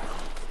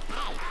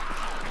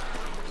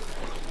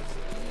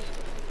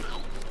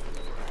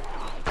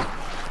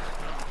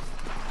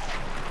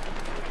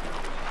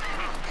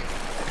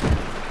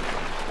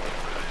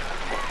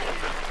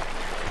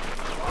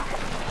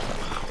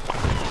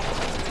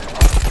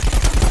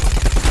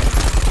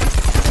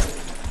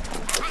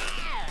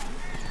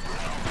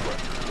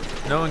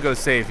 No one go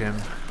save him.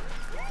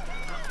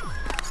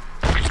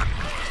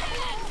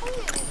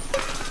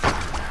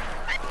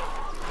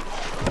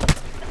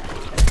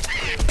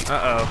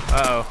 Uh-oh,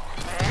 uh-oh.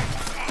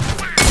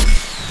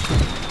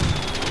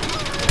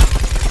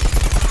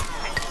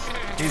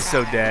 He's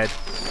so dead.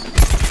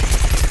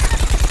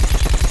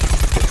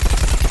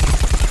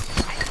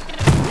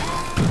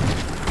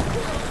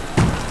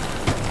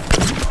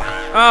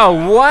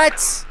 Oh,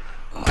 what?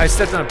 I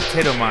stepped on a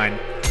potato mine.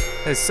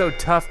 That is so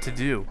tough to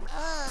do.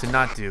 To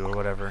not do, or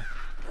whatever.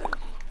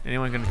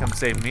 Anyone gonna come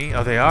save me?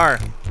 Oh, they are.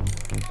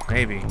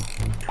 Maybe.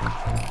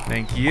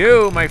 Thank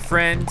you, my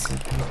friend.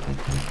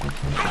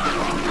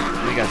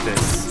 We got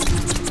this.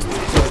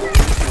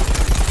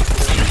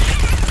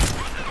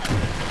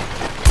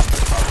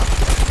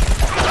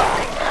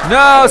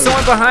 No,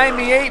 someone behind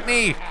me ate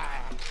me.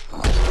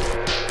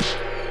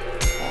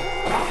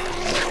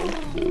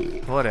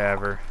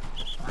 Whatever.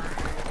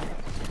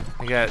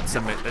 I got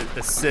some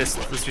assist.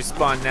 Let's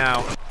respawn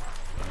now.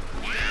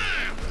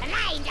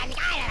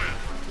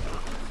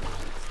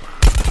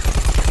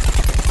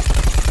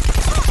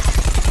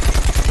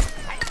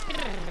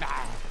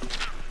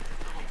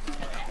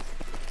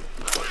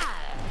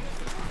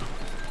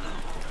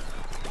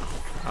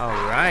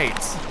 All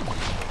right.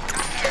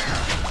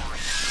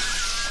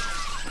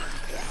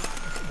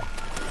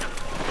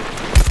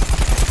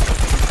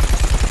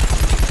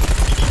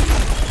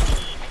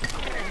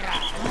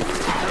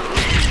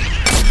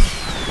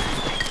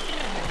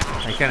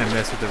 I kind of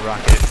messed with the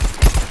rocket.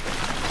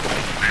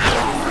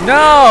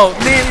 No!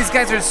 Man, these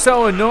guys are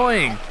so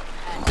annoying.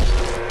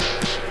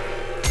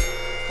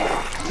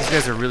 These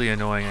guys are really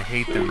annoying. I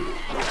hate them.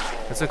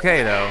 That's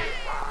okay, though.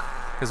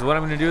 Because what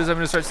I'm going to do is I'm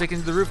going to start sticking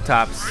to the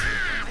rooftops.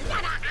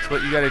 That's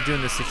what you got to do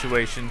in this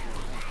situation.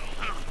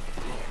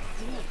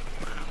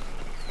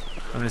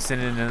 I'm going to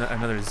send in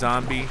another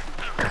zombie.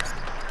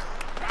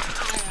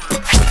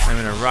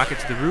 I'm going to rocket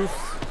to the roof.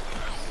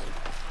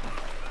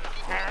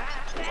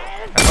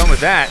 Have fun with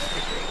that.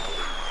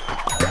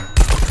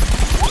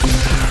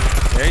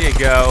 There you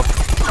go.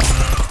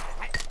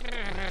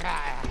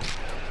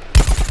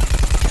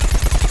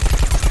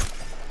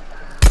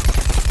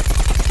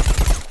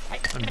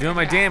 I'm doing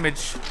my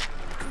damage.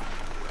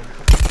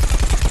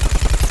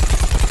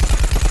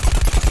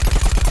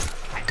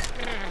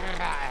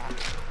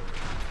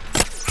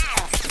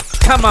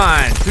 Come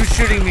on, who's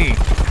shooting me?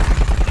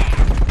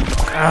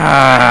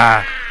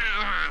 Ah,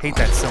 hate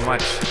that so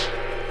much.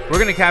 We're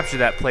gonna capture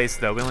that place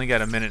though. We only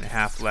got a minute and a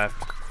half left.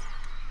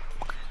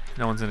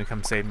 No one's gonna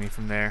come save me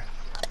from there.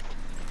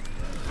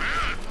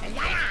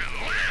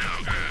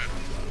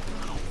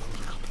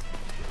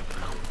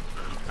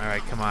 All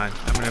right, come on.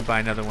 I'm gonna buy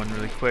another one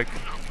really quick.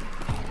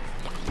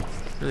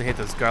 Really hate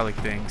those garlic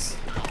things.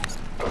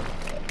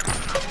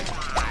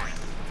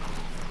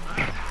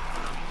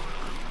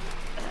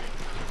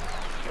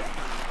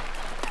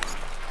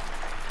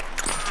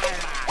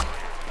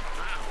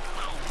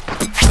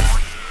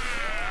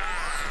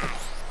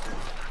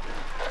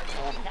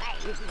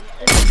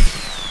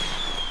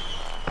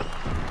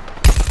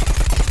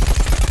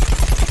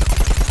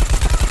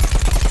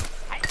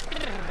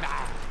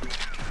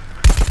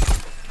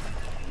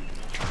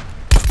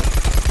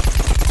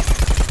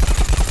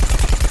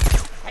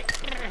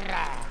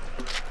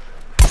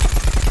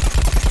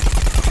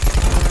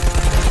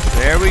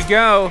 There we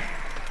go.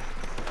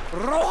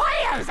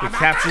 We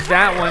captured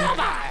that one.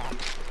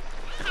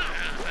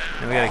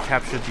 Now we gotta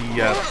capture the.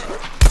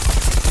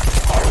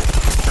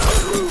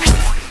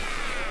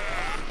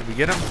 Did we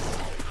get him?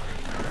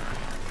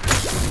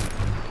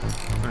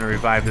 I'm gonna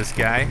revive this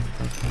guy.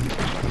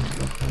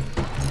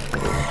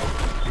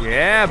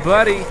 Yeah,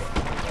 buddy.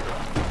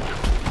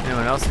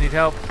 Anyone else need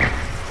help?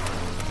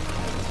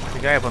 The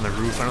guy up on the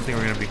roof. I don't think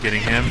we're gonna be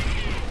getting him.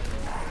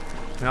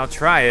 And I'll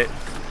try it.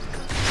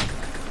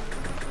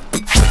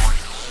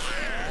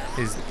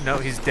 No,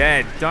 he's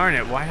dead. Darn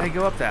it, why did I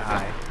go up that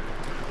high?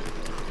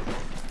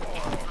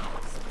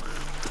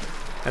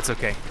 That's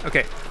okay.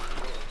 Okay.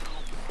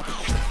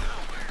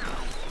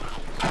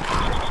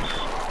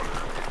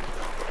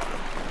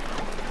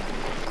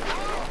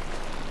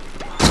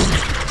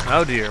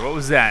 Oh dear, what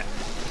was that?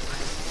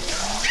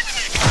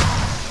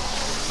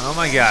 Oh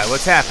my god,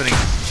 what's happening?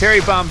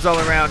 Cherry bombs all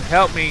around,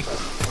 help me.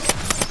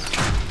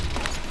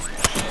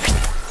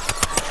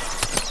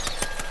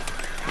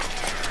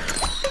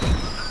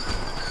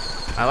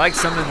 I like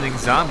summoning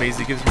zombies,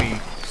 it gives me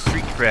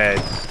street cred.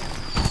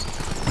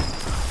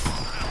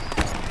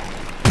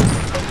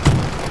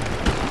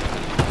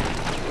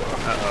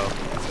 Uh-oh.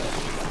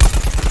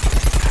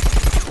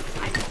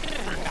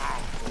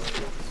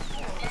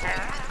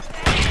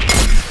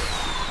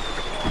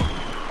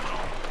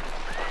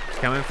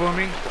 Coming for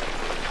me?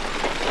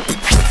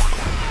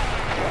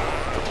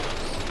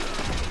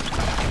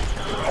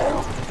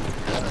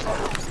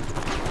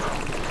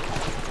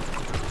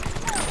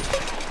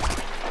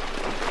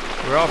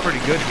 We're all pretty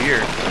good here.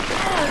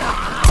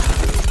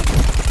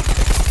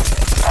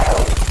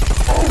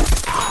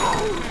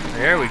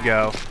 There we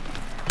go.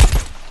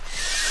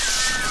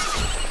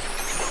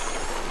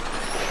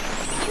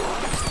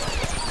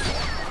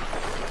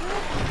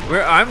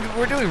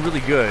 We're doing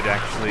really good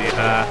actually.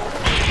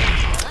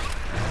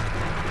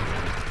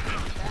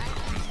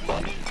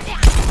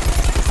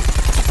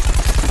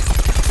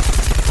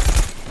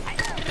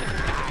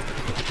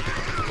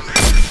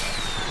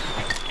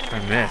 I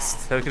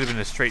missed. That could have been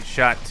a straight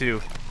shot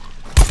too.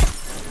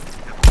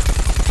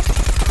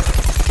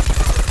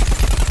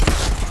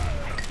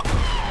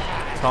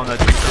 Tall nut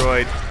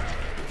destroyed.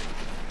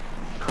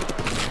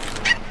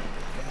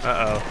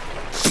 Uh-oh.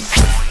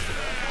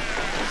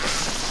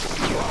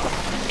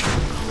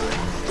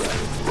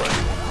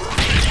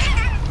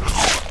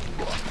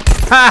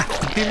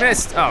 Ha! He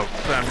missed! Oh,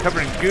 but I'm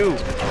covered in goo.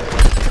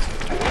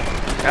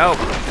 Help.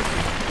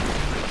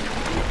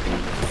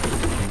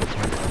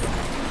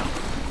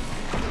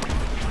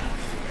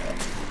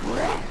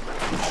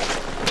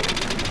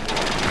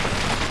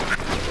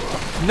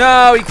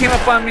 No, he came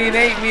up on me and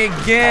ate me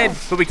again.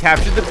 But we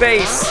captured the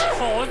base.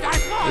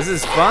 This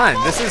is fun.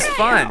 This is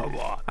fun.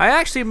 I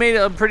actually made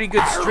a pretty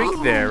good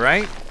streak there,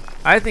 right?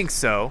 I think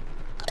so.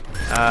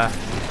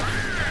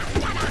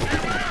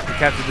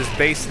 Captured this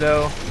base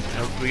though.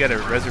 Oh, we gotta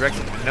resurrect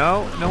it.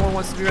 No, no one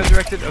wants to be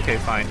resurrected? Okay,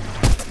 fine.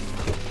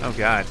 Oh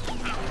God.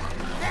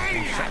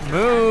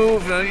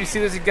 Move! Don't you see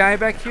there's a guy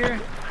back here?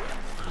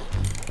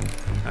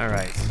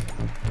 Alright.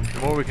 The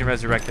more we can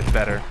resurrect, the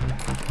better.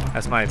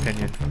 That's my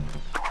opinion.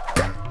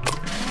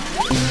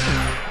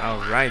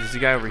 Alright, there's a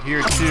guy over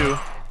here too.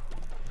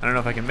 I don't know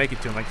if I can make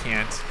it to him. I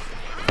can't.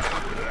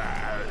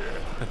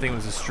 The thing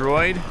was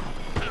destroyed.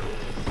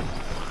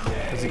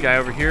 There's a guy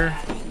over here.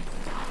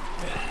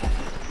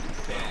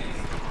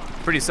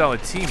 Pretty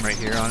solid team right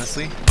here,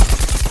 honestly.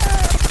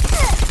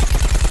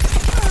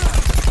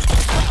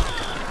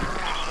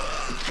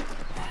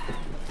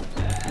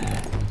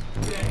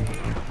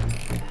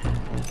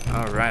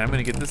 Alright, I'm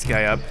gonna get this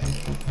guy up.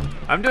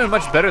 I'm doing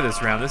much better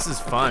this round. This is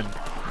fun.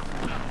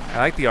 I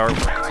like the art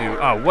too.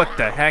 Oh, what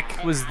the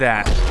heck was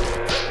that?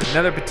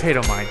 Another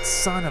potato mine.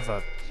 Son of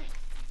a...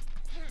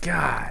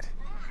 God.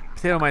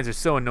 Potato mines are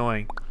so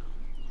annoying.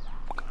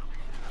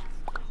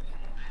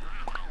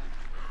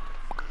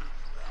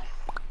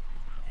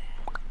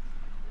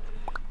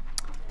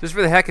 Just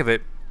for the heck of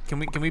it, can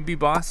we be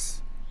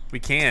boss?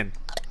 We can.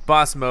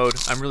 Boss mode.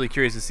 I'm really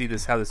curious to see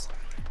how this...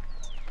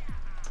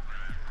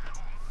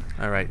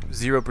 Alright,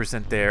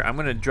 0% there. I'm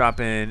gonna drop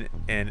in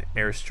an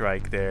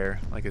airstrike there,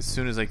 like as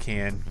soon as I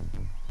can.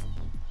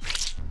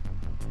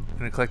 I'm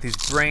gonna collect these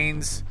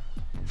brains,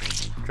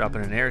 drop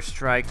in an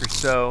airstrike or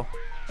so.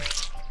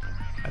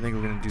 I think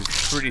we're gonna do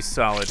pretty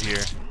solid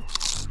here.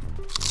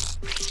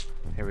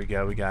 Here we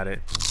go, we got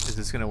it. Is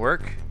this gonna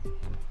work?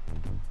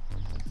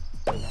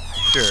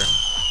 Sure.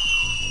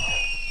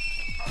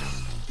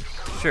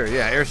 Sure,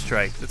 yeah,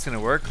 airstrike. That's gonna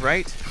work,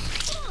 right?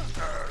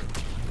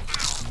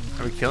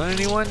 Are we killing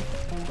anyone?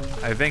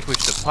 I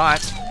vanquished the pot.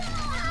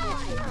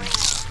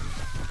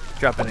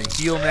 Dropping a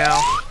heal now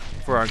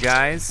for our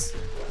guys.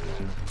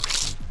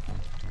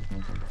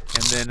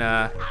 And then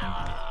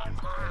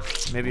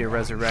maybe a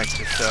resurrect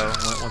or so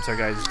once our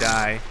guys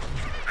die.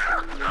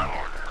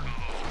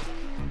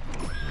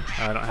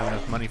 I don't have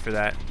enough money for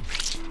that.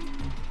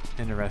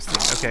 Interesting.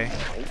 Okay.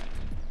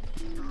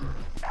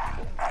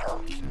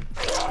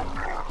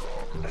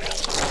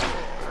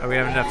 Are we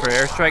having enough for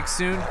airstrike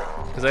soon?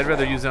 Because I'd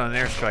rather use it on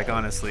an airstrike,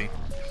 honestly.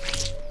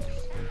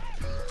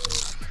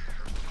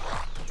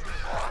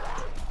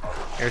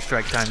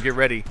 Airstrike time. Get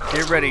ready.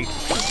 Get ready.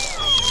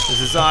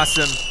 This is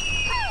awesome.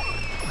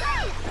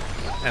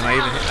 Am I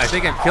even... I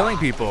think I'm killing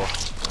people.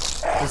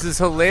 This is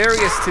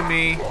hilarious to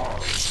me.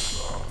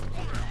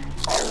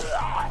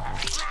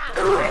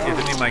 If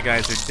any of my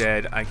guys are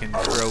dead, I can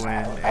throw in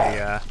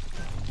a...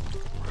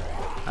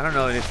 I don't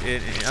know if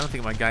I don't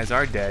think my guys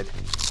are dead.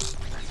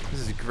 This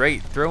is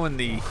great. Throw in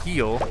the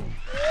heal.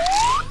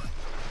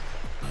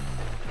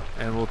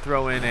 And we'll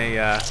throw in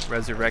a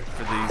resurrect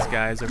for these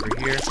guys over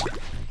here.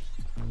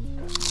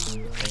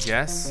 I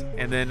guess.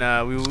 And then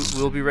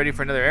we'll be ready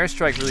for another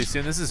airstrike really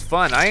soon. This is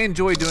fun. I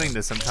enjoy doing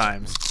this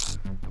sometimes.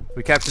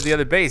 We captured the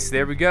other base.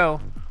 There we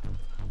go.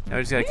 Now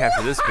we just gotta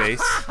capture this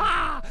base.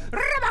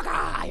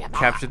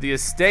 Capture the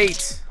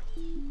estate.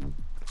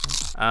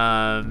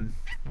 How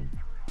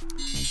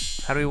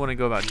do we want to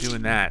go about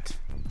doing that?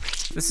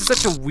 This is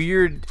such a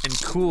weird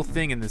and cool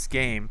thing in this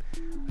game.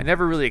 I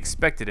never really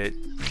expected it.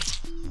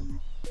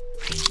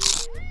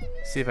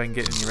 See if I can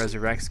get any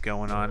resurrects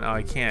going on. Oh,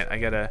 I can't. I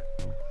gotta...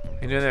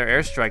 Another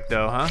airstrike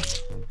though, huh?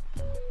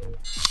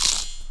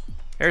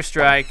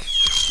 Airstrike.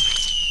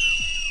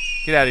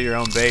 Get out of your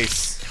own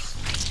base.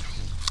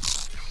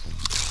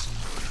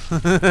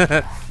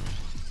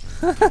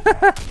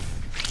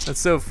 That's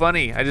so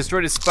funny. I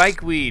destroyed a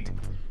spikeweed.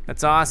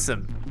 That's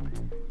awesome.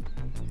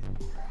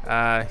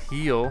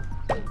 Heal.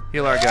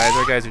 Heal our guys.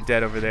 Our guys are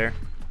dead over there.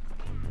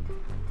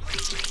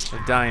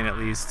 They're dying at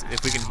least.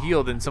 If we can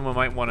heal, then someone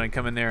might want to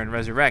come in there and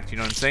resurrect. You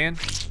know what I'm saying?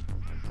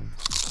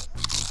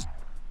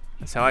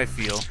 That's how I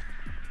feel.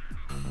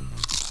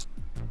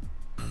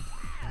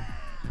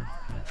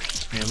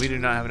 Yeah, we do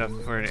not have enough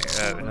for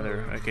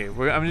another... Okay, I'm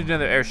going to do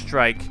another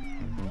airstrike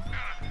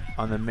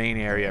on the main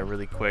area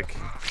really quick.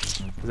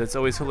 Because that's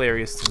always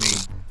hilarious to me.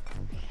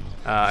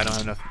 I don't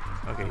have enough...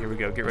 Okay, here we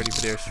go. Get ready for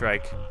the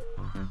airstrike.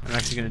 I'm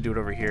actually going to do it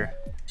over here.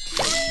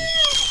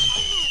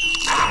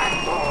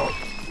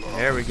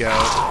 There we go.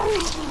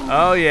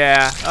 Oh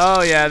yeah.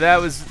 Oh yeah,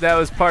 that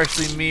was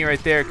partially me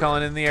right there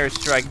calling in the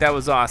airstrike. That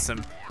was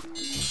awesome.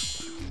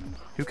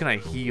 Who can I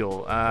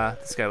heal?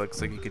 This guy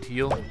looks like he could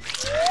heal.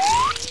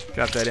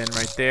 Drop that in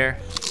right there.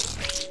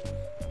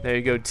 There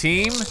you go,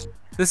 team.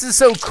 This is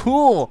so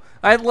cool.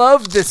 I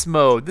love this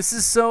mode. This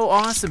is so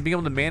awesome, being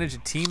able to manage a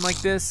team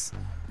like this.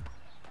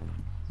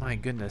 My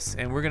goodness.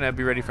 And we're gonna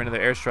be ready for another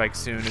airstrike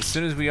soon. As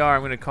soon as we are,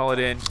 I'm gonna call it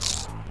in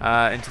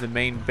into the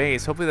main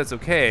base. Hopefully that's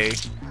okay.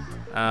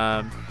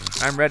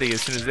 I'm ready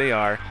as soon as they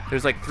are.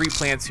 There's like 3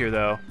 plants here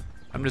though.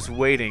 I'm just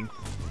waiting.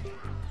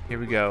 Here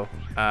we go.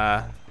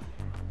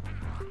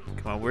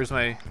 Come on, where's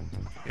my...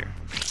 Here.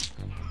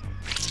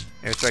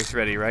 Airstrike's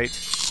ready, right?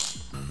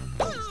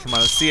 Come on,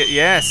 let's see it.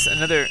 Yes,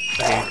 another.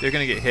 Okay, they're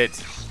gonna get hit.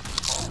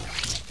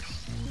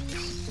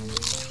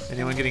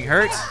 Anyone getting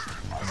hurt?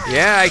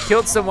 Yeah, I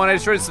killed someone. I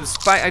destroyed some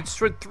spike. I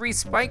destroyed 3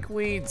 spike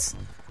weeds.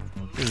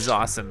 This is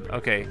awesome.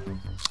 Okay.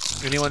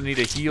 Anyone need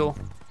a heal?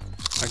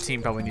 Our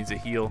team probably needs a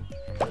heal.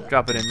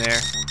 Drop it in there.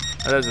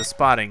 Oh, that was a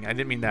spotting. I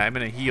didn't mean that. I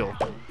meant a heal.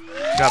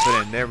 Drop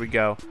it in. There we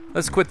go.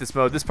 Let's quit this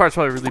mode. This part's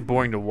probably really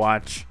boring to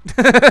watch.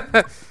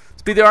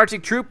 Let's be the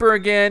Arctic Trooper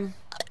again.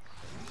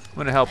 I'm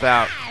gonna help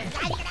out.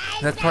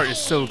 That part is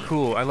so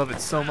cool. I love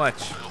it so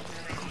much.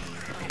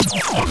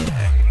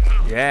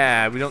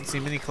 Yeah, we don't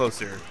seem any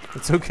closer.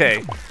 It's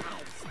okay.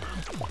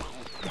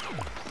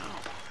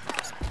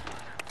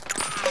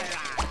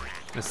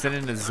 Gonna send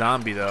in a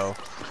zombie though.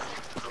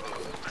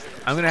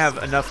 I'm gonna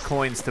have enough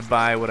coins to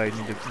buy what I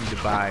need to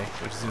buy,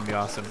 which is gonna be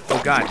awesome.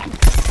 Oh God!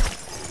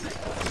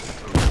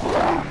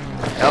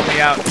 Help me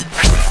out!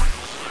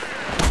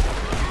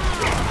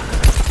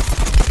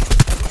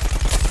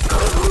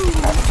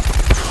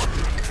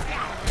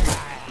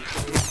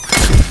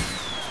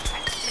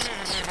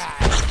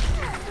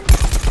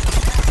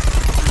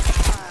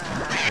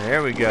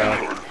 There we go.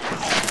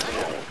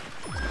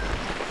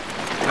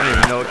 I don't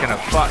even know what kind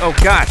of fuck. Oh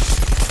gosh!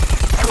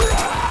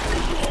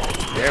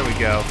 There we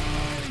go.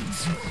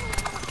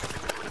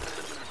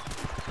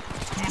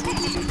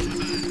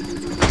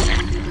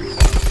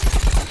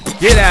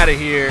 Get out of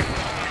here.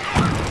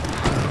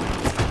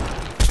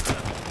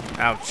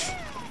 Ouch.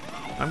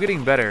 I'm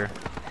getting better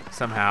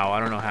somehow. I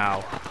don't know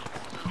how.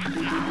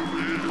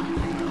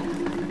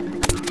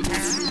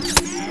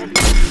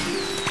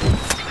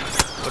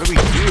 What do we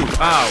do?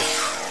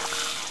 Oh.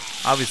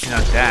 Obviously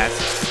not that.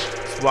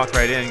 Just walk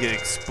right in and get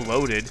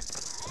exploded.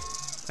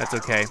 That's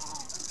okay.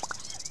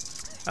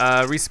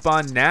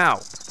 Respawn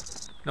now.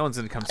 No one's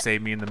gonna come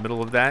save me in the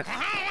middle of that.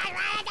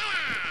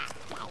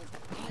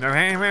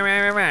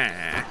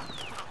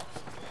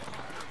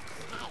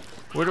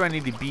 Where do I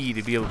need to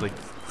be able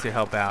to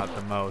help out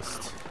the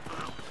most?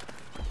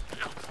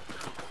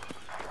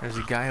 There's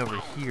a guy over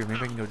here.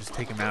 Maybe I can go just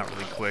take him out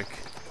really quick.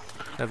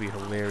 That'd be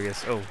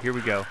hilarious. Oh, here we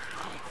go.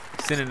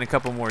 Send in a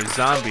couple more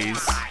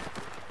zombies.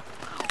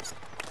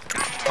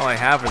 All I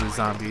have are the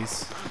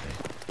zombies.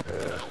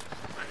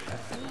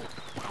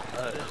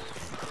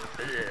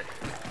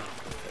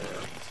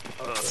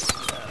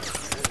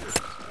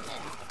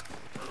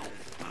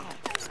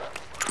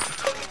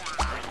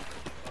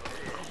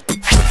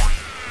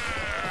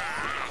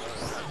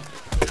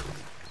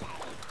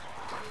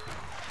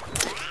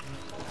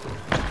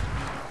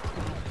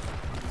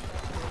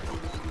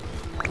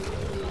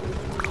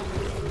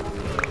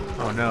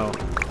 Oh no.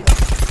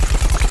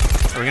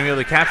 Are we gonna be able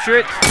to capture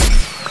it?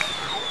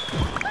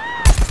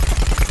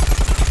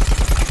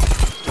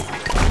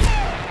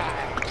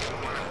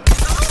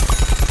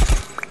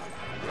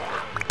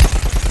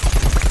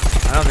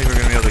 I don't think we're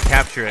gonna be able to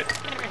capture it,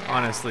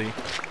 honestly.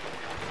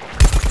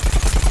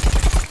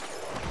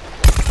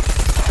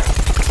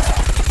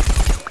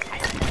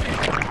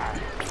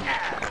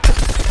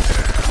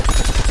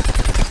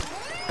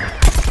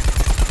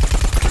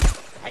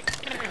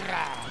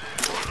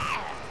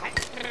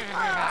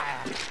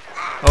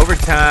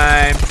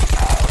 Overtime.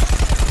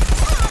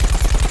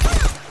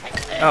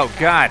 Oh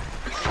God.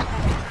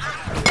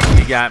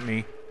 He got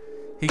me.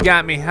 He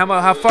got me.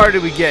 How far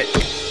did we get?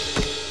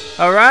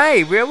 All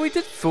right, we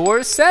did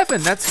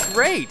 4-7. That's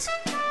great.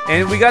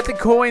 And we got the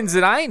coins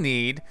that I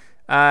need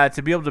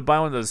to be able to buy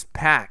one of those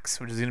packs,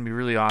 which is gonna be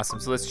really awesome.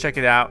 So let's check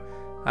it out.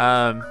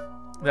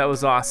 That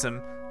was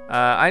awesome.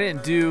 I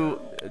didn't do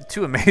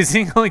too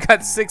amazing. Only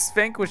got 6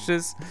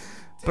 vanquishes,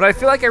 but I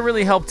feel like I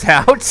really helped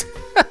out.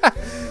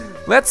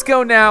 Let's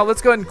go now.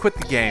 Let's go ahead and quit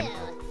the game.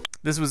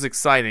 This was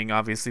exciting,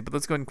 obviously, but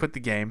let's go ahead and quit the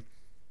game.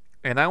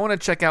 And I want to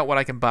check out what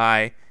I can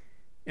buy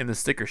in the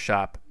sticker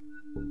shop,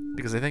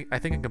 because I think I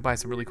can buy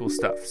some really cool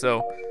stuff.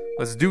 So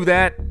let's do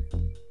that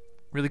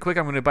really quick.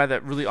 I'm going to buy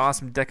that really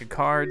awesome deck of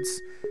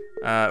cards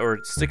or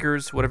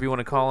stickers, whatever you want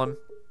to call them.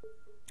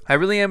 I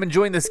really am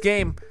enjoying this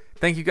game.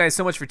 Thank you guys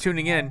so much for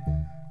tuning in.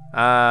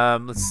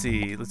 Let's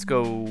see. Let's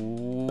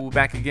go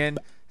back again.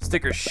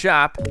 Sticker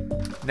shop.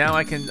 Now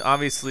I can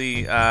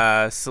obviously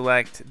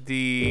select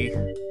the.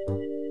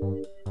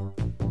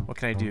 What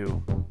can I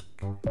do?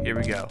 Here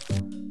we go.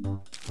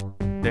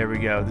 There we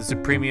go. This is a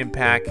premium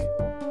pack.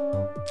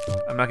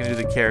 I'm not gonna do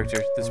the character.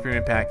 This is a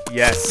premium pack.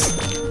 Yes.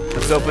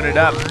 Let's open it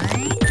up.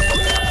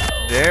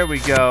 There we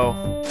go.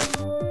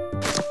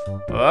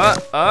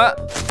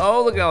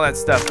 Oh, look at all that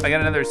stuff. I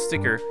got another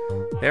sticker.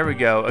 There we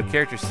go. A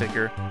character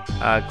sticker.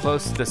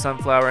 Close to the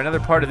sunflower. Another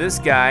part of this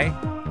guy.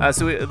 I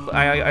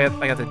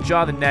got the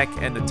jaw, the neck,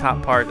 and the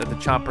top part of the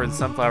chomper, the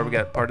sunflower. We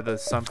got part of the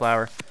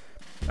sunflower.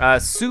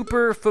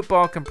 Super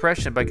football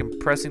compression. By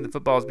compressing the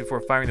footballs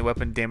before firing the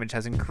weapon, damage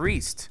has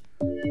increased.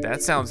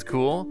 That sounds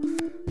cool.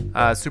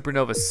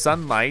 Supernova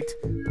sunlight.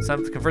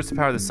 Sun converts the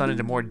power of the sun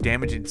into more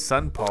damaging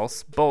sun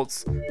pulse.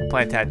 Bolts.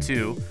 Plant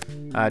tattoo.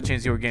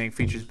 Change the organic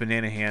features.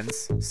 Banana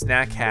hands.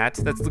 Snack hat.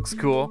 That looks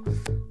cool.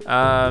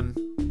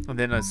 And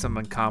then some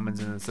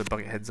uncommons, and it's a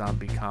buckethead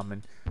zombie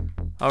common.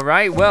 All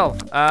right, well,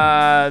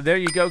 there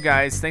you go,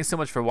 guys. Thanks so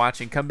much for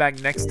watching. Come back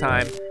next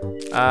time.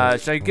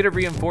 Should I get a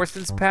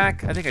reinforcements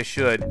pack? I think I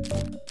should.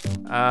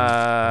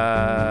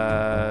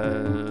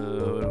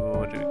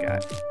 What do we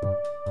got?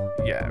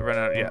 Yeah, run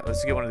out. Yeah,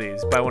 let's get one of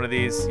these. Buy one of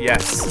these.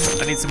 Yes.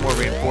 I need some more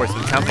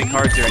reinforcements. How many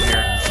cards are in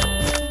here?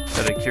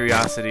 Out of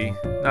curiosity.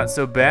 Not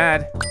so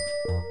bad.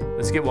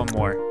 Let's get one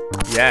more.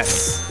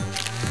 Yes.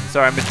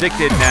 Sorry, I'm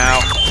addicted now.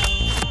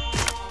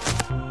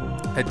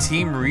 A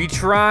team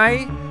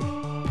retry?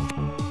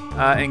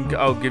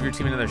 Give your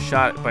team another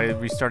shot by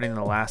restarting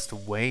the last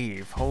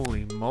wave.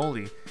 Holy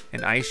moly.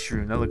 An ice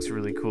shroom. That looks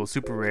really cool.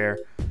 Super rare.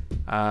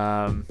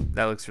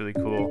 That looks really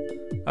cool.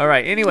 All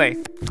right, anyway,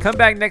 come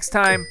back next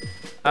time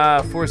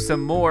for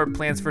some more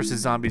Plants vs.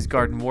 Zombies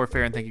Garden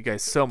Warfare, and thank you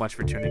guys so much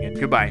for tuning in.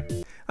 Goodbye.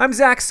 I'm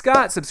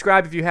ZackScott.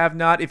 Subscribe if you have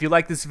not. If you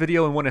like this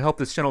video and want to help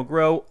this channel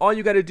grow, all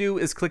you got to do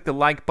is click the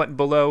like button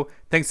below.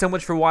 Thanks so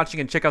much for watching,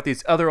 and check out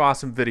these other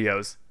awesome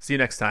videos. See you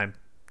next time.